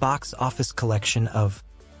 Budget and box office collection of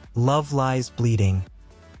Love Lies Bleeding,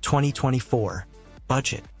 2024.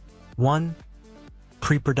 Budget. 1.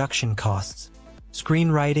 Pre-production costs.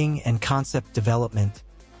 Screenwriting and concept development,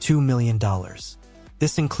 $2 million.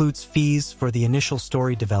 This includes fees for the initial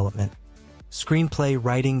story development, screenplay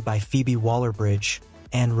writing by Phoebe Waller-Bridge,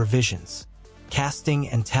 and revisions. Casting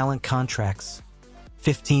and talent contracts,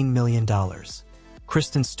 $15 million.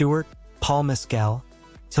 Kristen Stewart, Paul Mescal,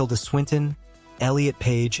 Tilda Swinton, Elliot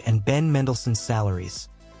Page, and Ben Mendelsohn's salaries,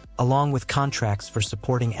 along with contracts for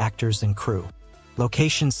supporting actors and crew.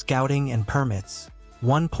 Location scouting and permits,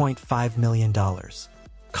 $1.5 million.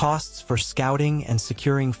 Costs for scouting and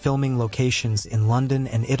securing filming locations in London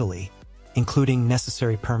and Italy, including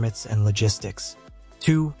necessary permits and logistics.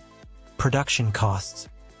 2. Production costs.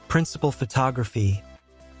 Principal photography,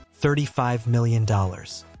 $35 million.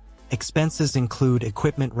 Expenses include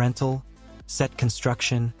equipment rental, set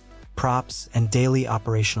construction, props, and daily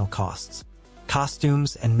operational costs.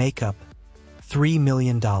 Costumes and makeup, $3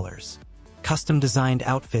 million. Custom-designed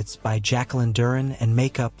outfits by Jacqueline Duran and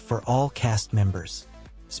makeup for all cast members.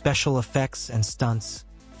 Special effects and stunts,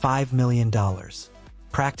 $5 million.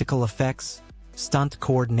 practical effects, stunt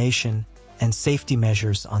coordination, and safety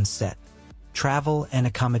measures on set. Travel and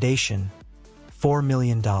accommodation, $4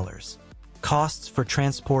 million. Costs for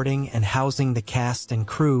transporting and housing the cast and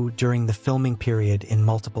crew during the filming period in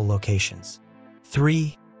multiple locations.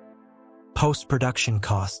 3. Post-production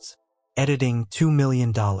costs. Editing, $2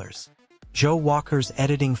 million. Joe Walker's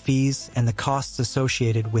editing fees and the costs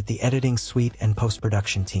associated with the editing suite and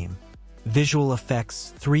post-production team. Visual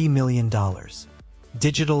effects, $3 million.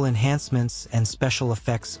 Digital enhancements and special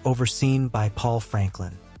effects overseen by Paul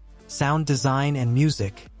Franklin. Sound design and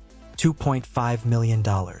music, $2.5 million.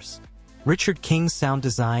 Richard King's sound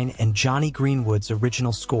design and Johnny Greenwood's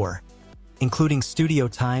original score, including studio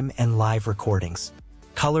time and live recordings.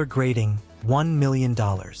 Color grading, $1 million.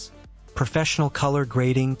 Professional color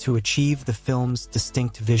grading to achieve the film's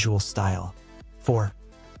distinct visual style. 4.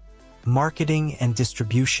 Marketing and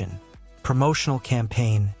distribution. Promotional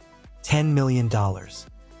campaign, $10 million.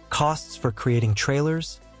 Costs for creating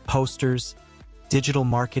trailers, posters, digital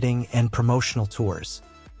marketing, and promotional tours.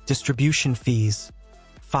 Distribution fees,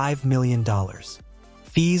 $5 million.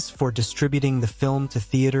 Fees for distributing the film to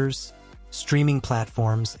theaters, streaming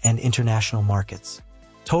platforms, and international markets.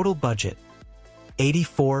 Total budget,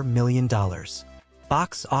 $84 million.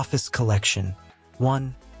 Box office collection.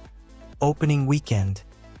 1. Opening weekend.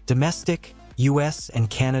 Domestic, US and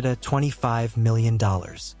Canada, $25 million.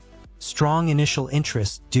 Strong initial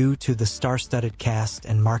interest due to the star-studded cast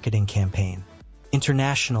and marketing campaign.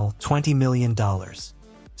 International, $20 million.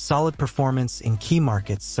 Solid performance in key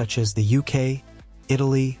markets such as the UK,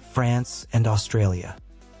 Italy, France, and Australia.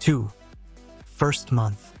 2. First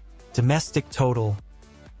month. Domestic total,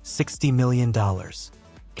 $60 million.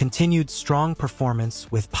 Continued strong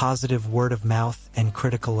performance with positive word of mouth and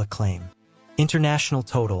critical acclaim. International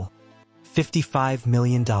total, $55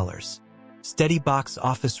 million. Steady box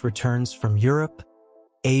office returns from Europe,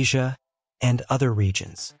 Asia, and other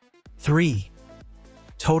regions. 3.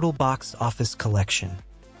 Total box office collection.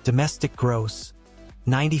 Domestic gross,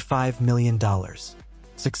 $95 million.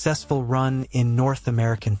 Successful run in North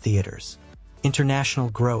American theaters. International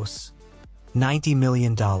gross, $90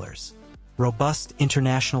 million. Robust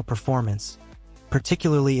international performance,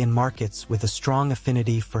 particularly in markets with a strong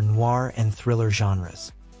affinity for noir and thriller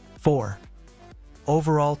genres. 4.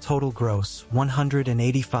 Overall total gross,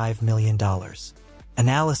 $185 million.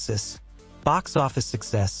 Analysis. Box office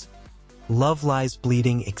success. Love Lies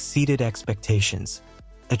Bleeding exceeded expectations,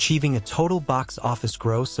 achieving a total box office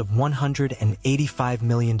gross of $185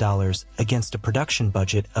 million against a production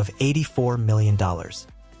budget of $84 million.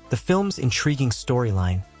 The film's intriguing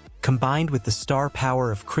storyline, combined with the star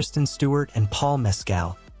power of Kristen Stewart and Paul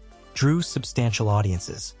Mescal, drew substantial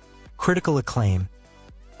audiences. Critical acclaim,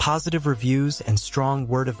 positive reviews, and strong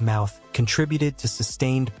word of mouth contributed to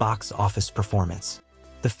sustained box office performance.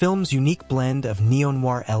 The film's unique blend of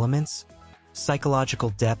neo-noir elements, psychological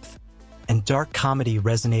depth, and dark comedy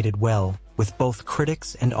resonated well with both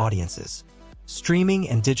critics and audiences. Streaming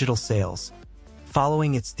and digital sales.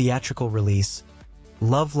 Following its theatrical release,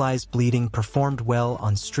 Love Lies Bleeding performed well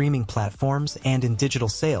on streaming platforms and in digital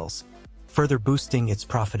sales, further boosting its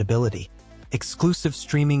profitability. Exclusive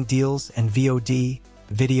streaming deals and VOD,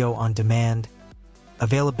 video on demand,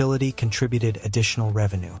 availability contributed additional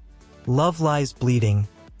revenue. Love Lies Bleeding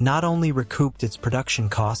not only recouped its production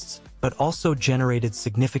costs, but also generated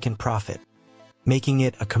significant profit, making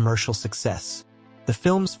it a commercial success. The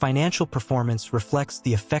film's financial performance reflects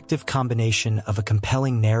the effective combination of a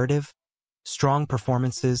compelling narrative, strong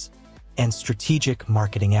performances, and strategic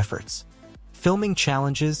marketing efforts. Filming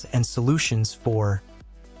challenges and solutions for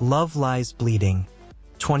Love Lies Bleeding,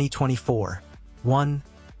 2024. 1.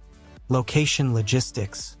 Location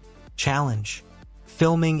logistics. Challenge.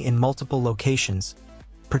 Filming in multiple locations,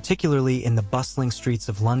 particularly in the bustling streets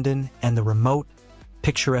of London and the remote,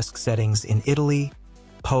 picturesque settings in Italy,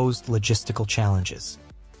 posed logistical challenges.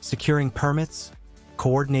 Securing permits,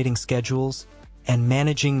 coordinating schedules, and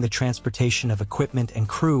managing the transportation of equipment and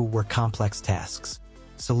crew were complex tasks.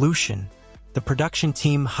 Solution. The production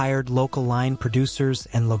team hired local line producers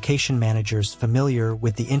and location managers familiar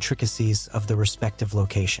with the intricacies of the respective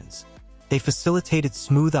locations. They facilitated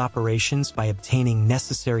smooth operations by obtaining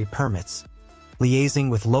necessary permits, liaising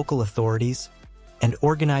with local authorities, and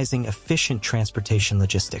organizing efficient transportation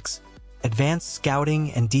logistics. Advanced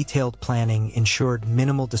scouting and detailed planning ensured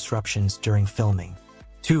minimal disruptions during filming.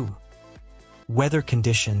 2. Weather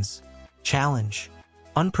conditions. Challenge.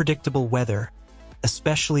 Unpredictable weather,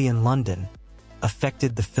 especially in London,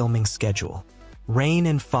 affected the filming schedule. Rain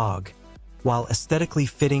and fog, while aesthetically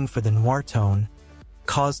fitting for the noir tone,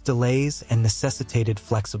 caused delays and necessitated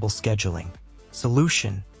flexible scheduling.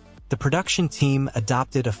 Solution. The production team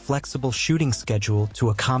adopted a flexible shooting schedule to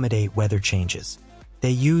accommodate weather changes.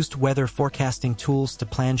 They used weather forecasting tools to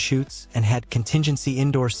plan shoots and had contingency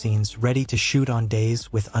indoor scenes ready to shoot on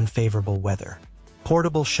days with unfavorable weather.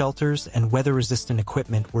 Portable shelters and weather-resistant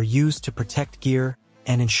equipment were used to protect gear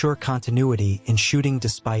and ensure continuity in shooting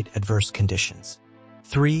despite adverse conditions.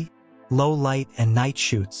 3. Low light and night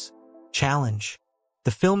shoots. Challenge.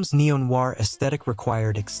 The film's neo-noir aesthetic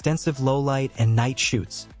required extensive low-light and night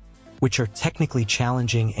shoots, which are technically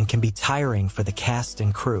challenging and can be tiring for the cast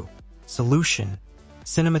and crew. Solution.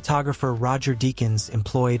 Cinematographer Roger Deakins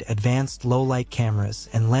employed advanced low-light cameras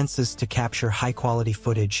and lenses to capture high-quality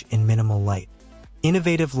footage in minimal light.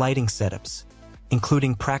 Innovative lighting setups,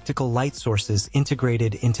 including practical light sources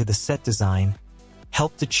integrated into the set design,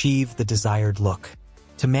 helped achieve the desired look.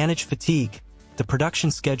 To manage fatigue, the production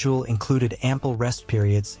schedule included ample rest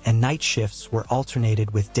periods and night shifts were alternated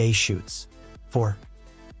with day shoots. 4.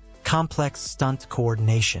 Complex stunt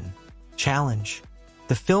coordination. Challenge.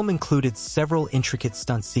 The film included several intricate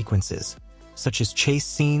stunt sequences, such as chase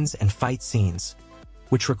scenes and fight scenes,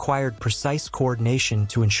 which required precise coordination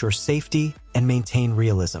to ensure safety and maintain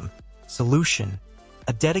realism. Solution.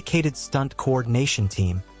 A dedicated stunt coordination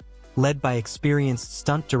team, led by experienced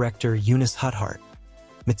stunt director Eunice Huthart,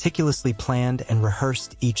 meticulously planned and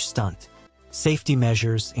rehearsed each stunt. Safety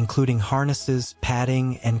measures, including harnesses,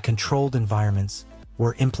 padding, and controlled environments,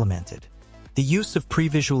 were implemented. The use of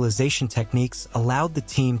pre-visualization techniques allowed the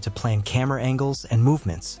team to plan camera angles and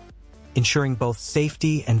movements, ensuring both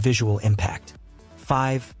safety and visual impact.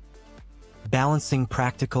 5. Balancing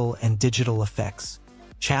practical and digital effects.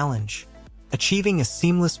 Challenge. Achieving a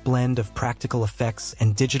seamless blend of practical effects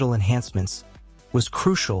and digital enhancements was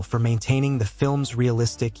crucial for maintaining the film's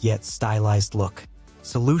realistic yet stylized look.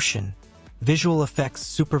 Solution. Visual effects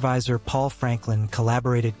supervisor Paul Franklin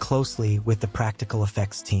collaborated closely with the practical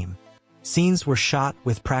effects team. Scenes were shot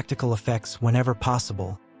with practical effects whenever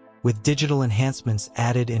possible, with digital enhancements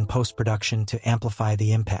added in post-production to amplify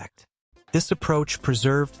the impact. This approach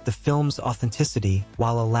preserved the film's authenticity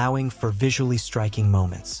while allowing for visually striking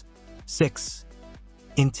moments. 6.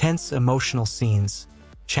 Intense emotional scenes.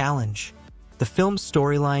 Challenge. The film's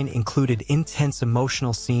storyline included intense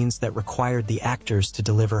emotional scenes that required the actors to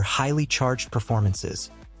deliver highly charged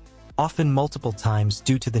performances, often multiple times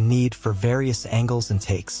due to the need for various angles and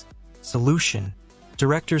takes. Solution.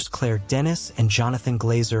 Directors Claire Dennis and Jonathan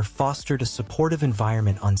Glazer fostered a supportive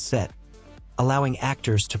environment on set, allowing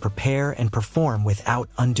actors to prepare and perform without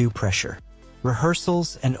undue pressure.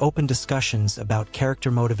 Rehearsals and open discussions about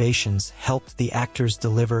character motivations helped the actors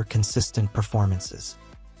deliver consistent performances.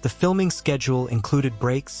 The filming schedule included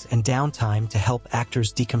breaks and downtime to help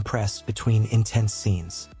actors decompress between intense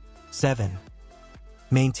scenes. 7.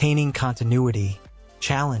 Maintaining continuity.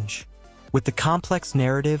 Challenge. With the complex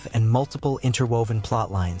narrative and multiple interwoven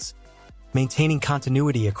plotlines, maintaining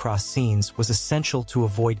continuity across scenes was essential to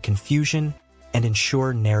avoid confusion and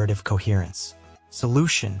ensure narrative coherence.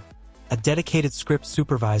 Solution. A dedicated script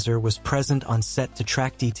supervisor was present on set to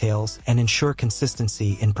track details and ensure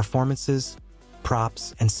consistency in performances,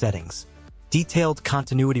 props, and settings. Detailed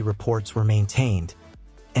continuity reports were maintained,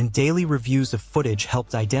 and daily reviews of footage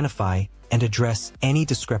helped identify and address any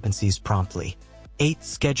discrepancies promptly. 8.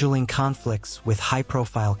 Scheduling conflicts with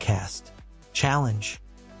high-profile cast. Challenge.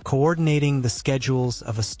 Coordinating the schedules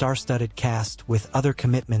of a star-studded cast with other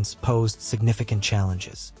commitments posed significant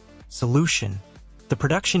challenges. Solution. The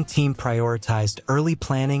production team prioritized early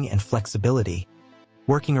planning and flexibility,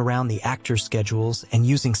 working around the actors' schedules and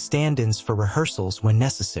using stand-ins for rehearsals when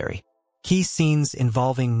necessary. Key scenes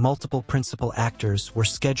involving multiple principal actors were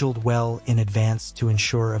scheduled well in advance to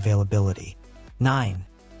ensure availability. 9.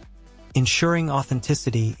 Ensuring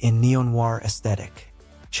authenticity in neo-noir aesthetic.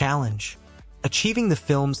 Challenge. Achieving the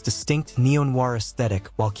film's distinct neo-noir aesthetic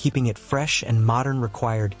while keeping it fresh and modern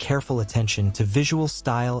required careful attention to visual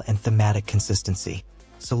style and thematic consistency.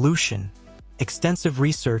 Solution. Extensive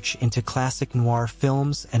research into classic noir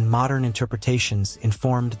films and modern interpretations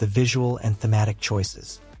informed the visual and thematic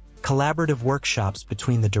choices. Collaborative workshops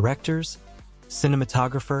between the directors,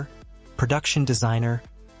 cinematographer, production designer,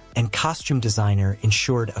 and costume designer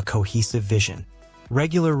ensured a cohesive vision.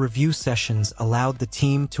 Regular review sessions allowed the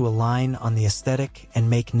team to align on the aesthetic and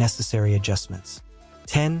make necessary adjustments.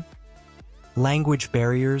 10. Language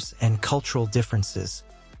barriers and cultural differences.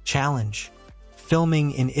 Challenge.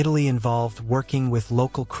 Filming in Italy involved working with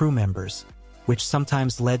local crew members, which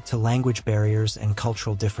sometimes led to language barriers and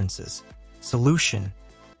cultural differences. Solution.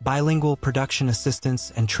 Bilingual production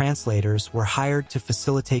assistants and translators were hired to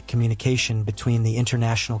facilitate communication between the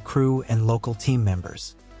international crew and local team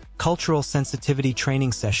members. Cultural sensitivity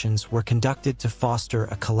training sessions were conducted to foster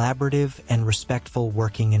a collaborative and respectful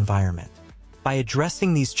working environment. By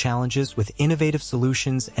addressing these challenges with innovative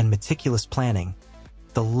solutions and meticulous planning,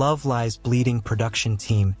 the Love Lies Bleeding production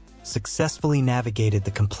team successfully navigated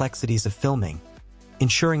the complexities of filming,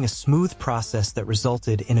 ensuring a smooth process that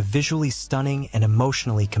resulted in a visually stunning and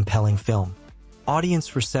emotionally compelling film.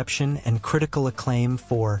 Audience reception and critical acclaim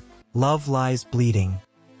for Love Lies Bleeding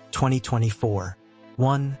 2024.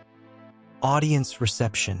 1. Audience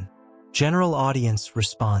reception. General audience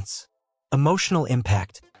response. Emotional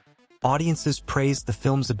impact. Audiences praised the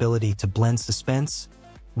film's ability to blend suspense,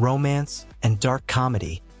 romance, and dark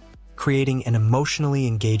comedy, creating an emotionally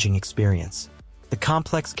engaging experience. The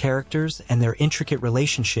complex characters and their intricate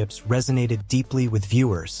relationships resonated deeply with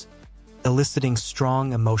viewers, eliciting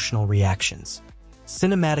strong emotional reactions.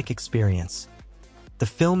 Cinematic experience. The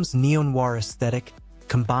film's neo-noir aesthetic,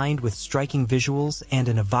 combined with striking visuals and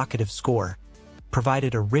an evocative score,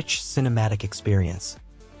 provided a rich cinematic experience.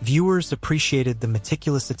 Viewers appreciated the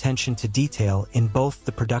meticulous attention to detail in both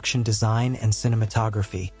the production design and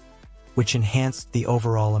cinematography, which enhanced the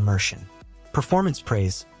overall immersion. Performance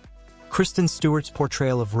praise. Kristen Stewart's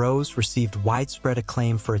portrayal of Rose received widespread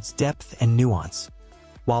acclaim for its depth and nuance,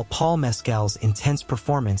 while Paul Mescal's intense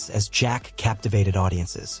performance as Jack captivated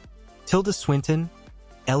audiences. Tilda Swinton,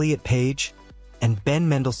 Elliot Page, and Ben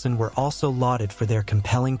Mendelsohn were also lauded for their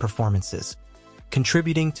compelling performances,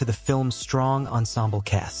 contributing to the film's strong ensemble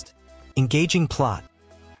cast. Engaging plot.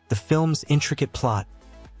 The film's intricate plot,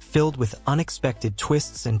 filled with unexpected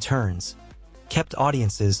twists and turns, kept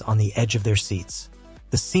audiences on the edge of their seats.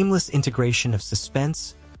 The seamless integration of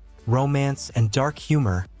suspense, romance, and dark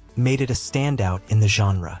humor made it a standout in the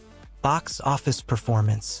genre. Box office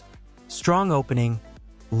performance. Strong opening.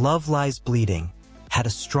 Love Lies Bleeding had a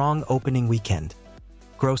strong opening weekend,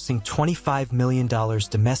 grossing $25 million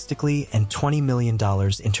domestically and $20 million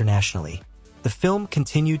internationally. The film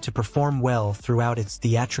continued to perform well throughout its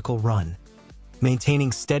theatrical run,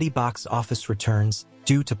 maintaining steady box office returns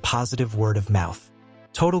due to positive word of mouth.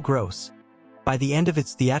 Total gross. By the end of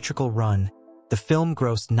its theatrical run, the film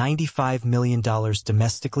grossed $95 million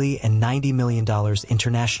domestically and $90 million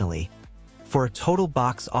internationally, for a total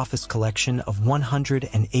box office collection of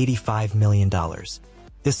 $185 million.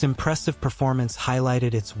 This impressive performance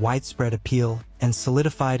highlighted its widespread appeal and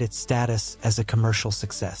solidified its status as a commercial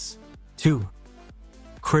success. 2.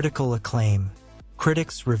 Critical acclaim.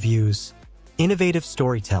 Critics' reviews. Innovative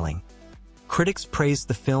storytelling. Critics praised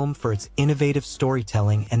the film for its innovative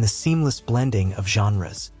storytelling and the seamless blending of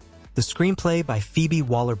genres. The screenplay by Phoebe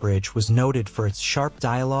Waller-Bridge was noted for its sharp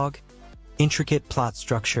dialogue, intricate plot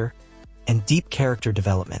structure, and deep character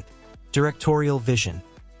development. Directorial vision.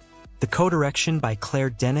 The co-direction by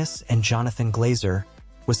Claire Denis and Jonathan Glazer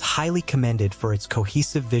was highly commended for its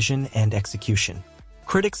cohesive vision and execution.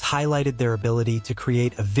 Critics highlighted their ability to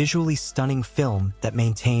create a visually stunning film that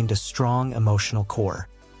maintained a strong emotional core.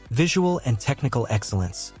 Visual and technical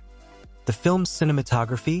excellence. The film's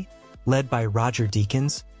cinematography, led by Roger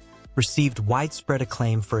Deakins, received widespread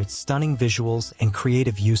acclaim for its stunning visuals and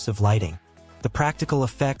creative use of lighting. The practical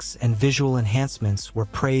effects and visual enhancements were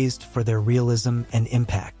praised for their realism and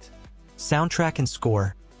impact. Soundtrack and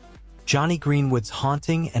score. Jonny Greenwood's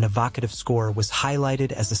haunting and evocative score was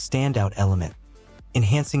highlighted as a standout element,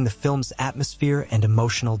 enhancing the film's atmosphere and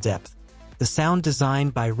emotional depth. The sound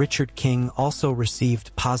design by Richard King also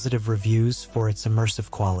received positive reviews for its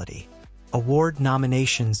immersive quality. Award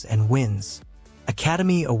nominations and wins.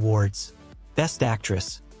 Academy Awards. Best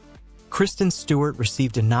Actress. Kristen Stewart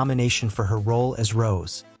received a nomination for her role as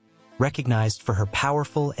Rose, recognized for her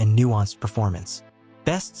powerful and nuanced performance.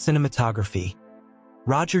 Best Cinematography.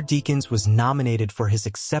 Roger Deakins was nominated for his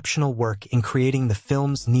exceptional work in creating the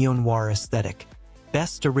film's neo-noir aesthetic.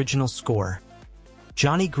 Best Original Score.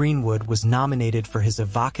 Jonny Greenwood was nominated for his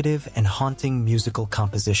evocative and haunting musical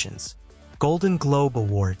compositions. Golden Globe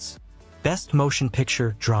Awards. Best Motion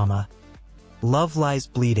Picture Drama. Love Lies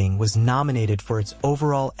Bleeding was nominated for its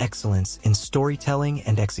overall excellence in storytelling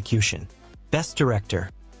and execution. Best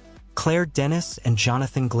Director. Claire Denis and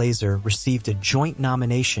Jonathan Glazer received a joint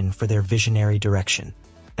nomination for their visionary direction.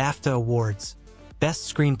 BAFTA Awards.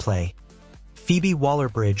 Best Screenplay. Phoebe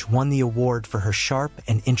Waller-Bridge won the award for her sharp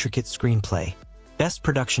and intricate screenplay. Best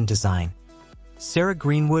Production Design. Sarah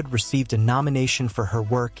Greenwood received a nomination for her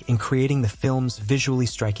work in creating the film's visually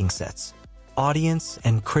striking sets. Audience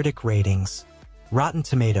and critic ratings. Rotten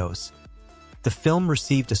Tomatoes. The film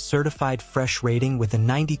received a certified fresh rating with a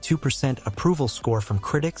 92% approval score from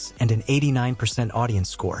critics and an 89% audience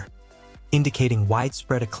score, indicating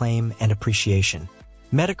widespread acclaim and appreciation.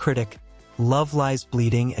 Metacritic. Love Lies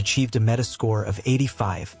Bleeding achieved a Metascore of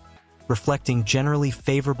 85, reflecting generally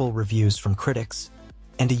favorable reviews from critics,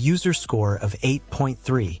 and a user score of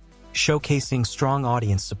 8.3, showcasing strong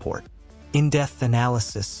audience support. In-depth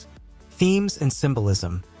analysis, themes and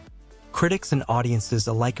symbolism. Critics and audiences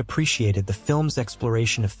alike appreciated the film's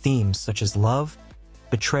exploration of themes such as love,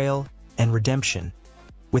 betrayal, and redemption,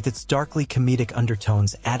 with its darkly comedic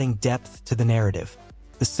undertones adding depth to the narrative.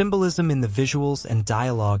 The symbolism in the visuals and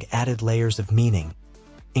dialogue added layers of meaning,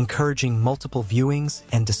 encouraging multiple viewings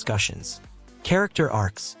and discussions. Character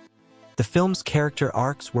arcs. The film's character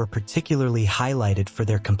arcs were particularly highlighted for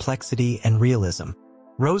their complexity and realism.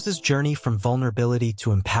 Rose's journey from vulnerability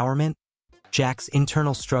to empowerment, Jack's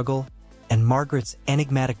internal struggle, and Margaret's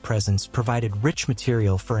enigmatic presence provided rich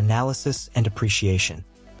material for analysis and appreciation.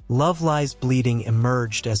 Love Lies Bleeding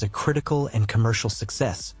emerged as a critical and commercial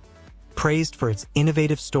success, praised for its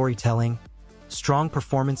innovative storytelling, strong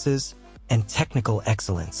performances, and technical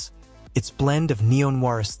excellence. Its blend of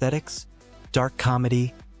neo-noir aesthetics, dark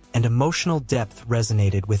comedy, and emotional depth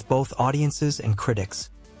resonated with both audiences and critics,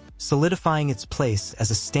 solidifying its place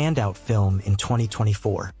as a standout film in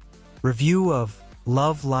 2024. Review of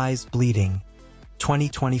Love Lies Bleeding,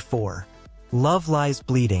 2024. Love Lies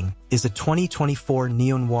Bleeding is a 2024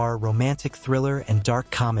 neo-noir romantic thriller and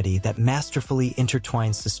dark comedy that masterfully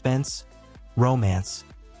intertwines suspense, romance,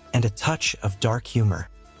 and a touch of dark humor.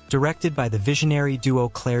 Directed by the visionary duo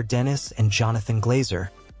Claire Denis and Jonathan Glazer,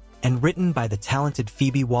 and written by the talented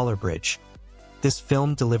Phoebe Waller-Bridge, this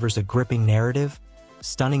film delivers a gripping narrative,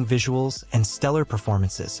 stunning visuals, and stellar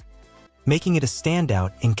performances, making it a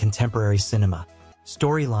standout in contemporary cinema.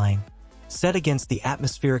 Storyline. Set against the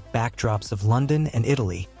atmospheric backdrops of London and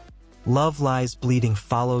Italy, Love Lies Bleeding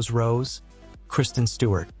follows Rose, Kristen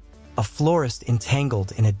Stewart, a florist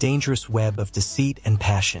entangled in a dangerous web of deceit and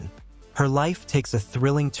passion. Her life takes a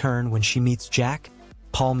thrilling turn when she meets Jack,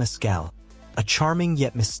 Paul Mescal, a charming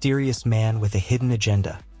yet mysterious man with a hidden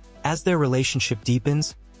agenda. As their relationship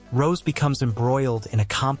deepens, Rose becomes embroiled in a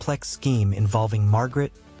complex scheme involving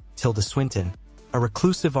Margaret, Tilda Swinton, a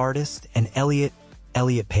reclusive artist, and Elliot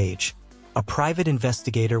Page, a private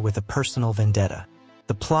investigator with a personal vendetta.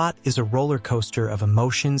 The plot is a roller coaster of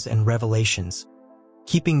emotions and revelations,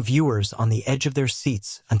 keeping viewers on the edge of their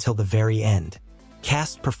seats until the very end.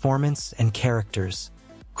 Cast performance and characters.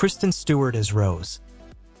 Kristen Stewart as Rose.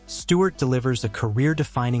 Stewart delivers a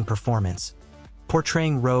career-defining performance,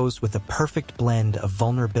 portraying Rose with a perfect blend of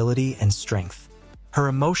vulnerability and strength. Her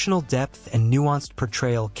emotional depth and nuanced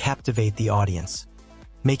portrayal captivate the audience,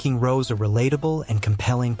 making Rose a relatable and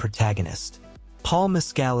compelling protagonist. Paul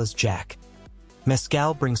Mescal as Jack.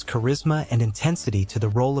 Mescal brings charisma and intensity to the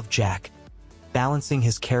role of Jack, balancing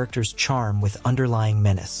his character's charm with underlying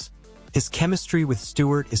menace. His chemistry with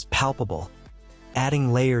Stewart is palpable,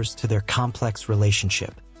 adding layers to their complex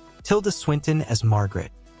relationship. Tilda Swinton as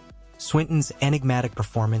Margaret. Swinton's enigmatic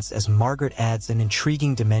performance as Margaret adds an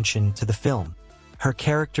intriguing dimension to the film. Her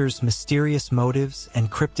character's mysterious motives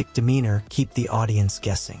and cryptic demeanor keep the audience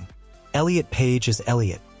guessing. Elliot Page as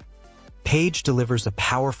Elliot. Page delivers a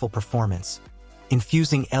powerful performance,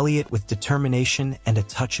 infusing Elliot with determination and a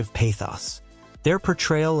touch of pathos. Their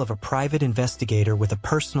portrayal of a private investigator with a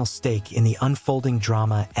personal stake in the unfolding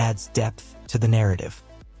drama adds depth to the narrative.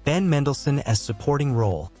 Ben Mendelsohn as supporting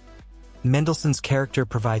role. Mendelsohn's character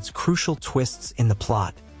provides crucial twists in the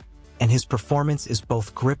plot, and his performance is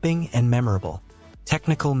both gripping and memorable.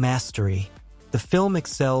 Technical mastery. The film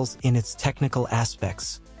excels in its technical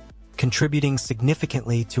aspects, contributing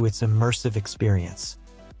significantly to its immersive experience.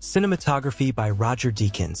 Cinematography by Roger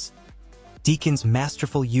Deakins. Deakins'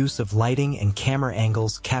 masterful use of lighting and camera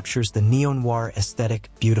angles captures the neo-noir aesthetic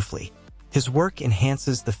beautifully. His work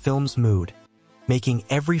enhances the film's mood, making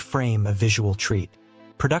every frame a visual treat.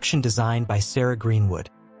 Production design by Sarah Greenwood.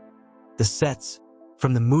 The sets,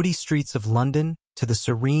 from the moody streets of London to the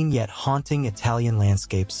serene yet haunting Italian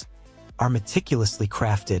landscapes, are meticulously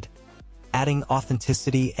crafted, adding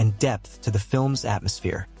authenticity and depth to the film's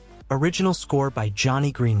atmosphere. Original score by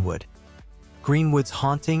Johnny Greenwood. Greenwood's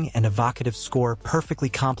haunting and evocative score perfectly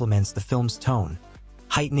complements the film's tone,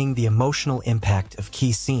 heightening the emotional impact of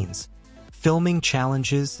key scenes. Filming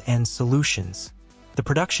challenges and solutions. The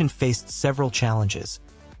production faced several challenges,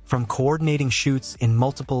 from coordinating shoots in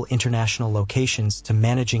multiple international locations to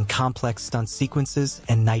managing complex stunt sequences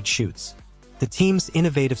and night shoots. The team's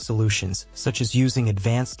innovative solutions, such as using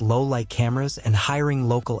advanced low-light cameras and hiring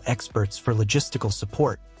local experts for logistical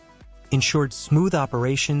support, ensured smooth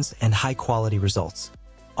operations and high-quality results.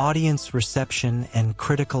 Audience reception and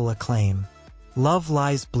critical acclaim. Love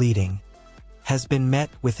Lies Bleeding has been met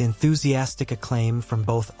with enthusiastic acclaim from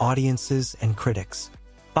both audiences and critics.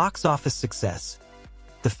 Box office success.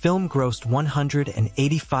 The film grossed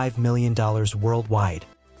 $185 million worldwide,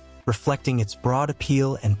 reflecting its broad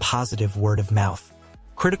appeal and positive word of mouth.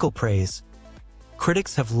 Critical praise.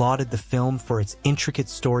 Critics have lauded the film for its intricate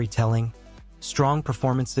storytelling, strong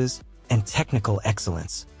performances, and technical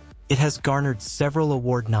excellence. It has garnered several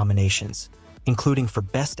award nominations, including for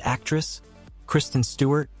Best Actress, Kristen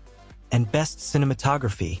Stewart, and Best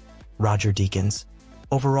Cinematography, Roger Deakins.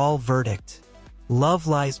 Overall verdict: Love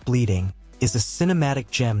Lies Bleeding is a cinematic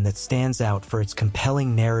gem that stands out for its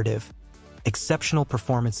compelling narrative, exceptional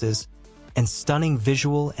performances, and stunning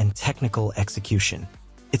visual and technical execution.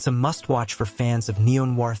 It's a must-watch for fans of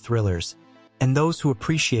neo-noir thrillers and those who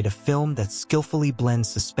appreciate a film that skillfully blends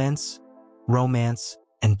suspense, romance,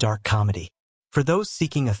 and dark comedy. For those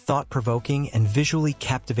seeking a thought-provoking and visually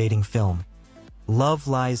captivating film, Love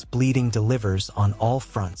Lies Bleeding delivers on all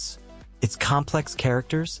fronts. Its complex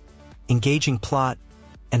characters, engaging plot,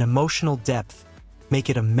 and emotional depth make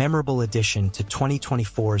it a memorable addition to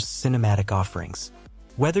 2024's cinematic offerings.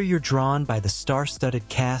 Whether you're drawn by the star-studded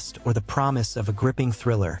cast or the promise of a gripping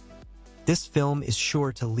thriller, this film is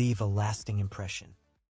sure to leave a lasting impression.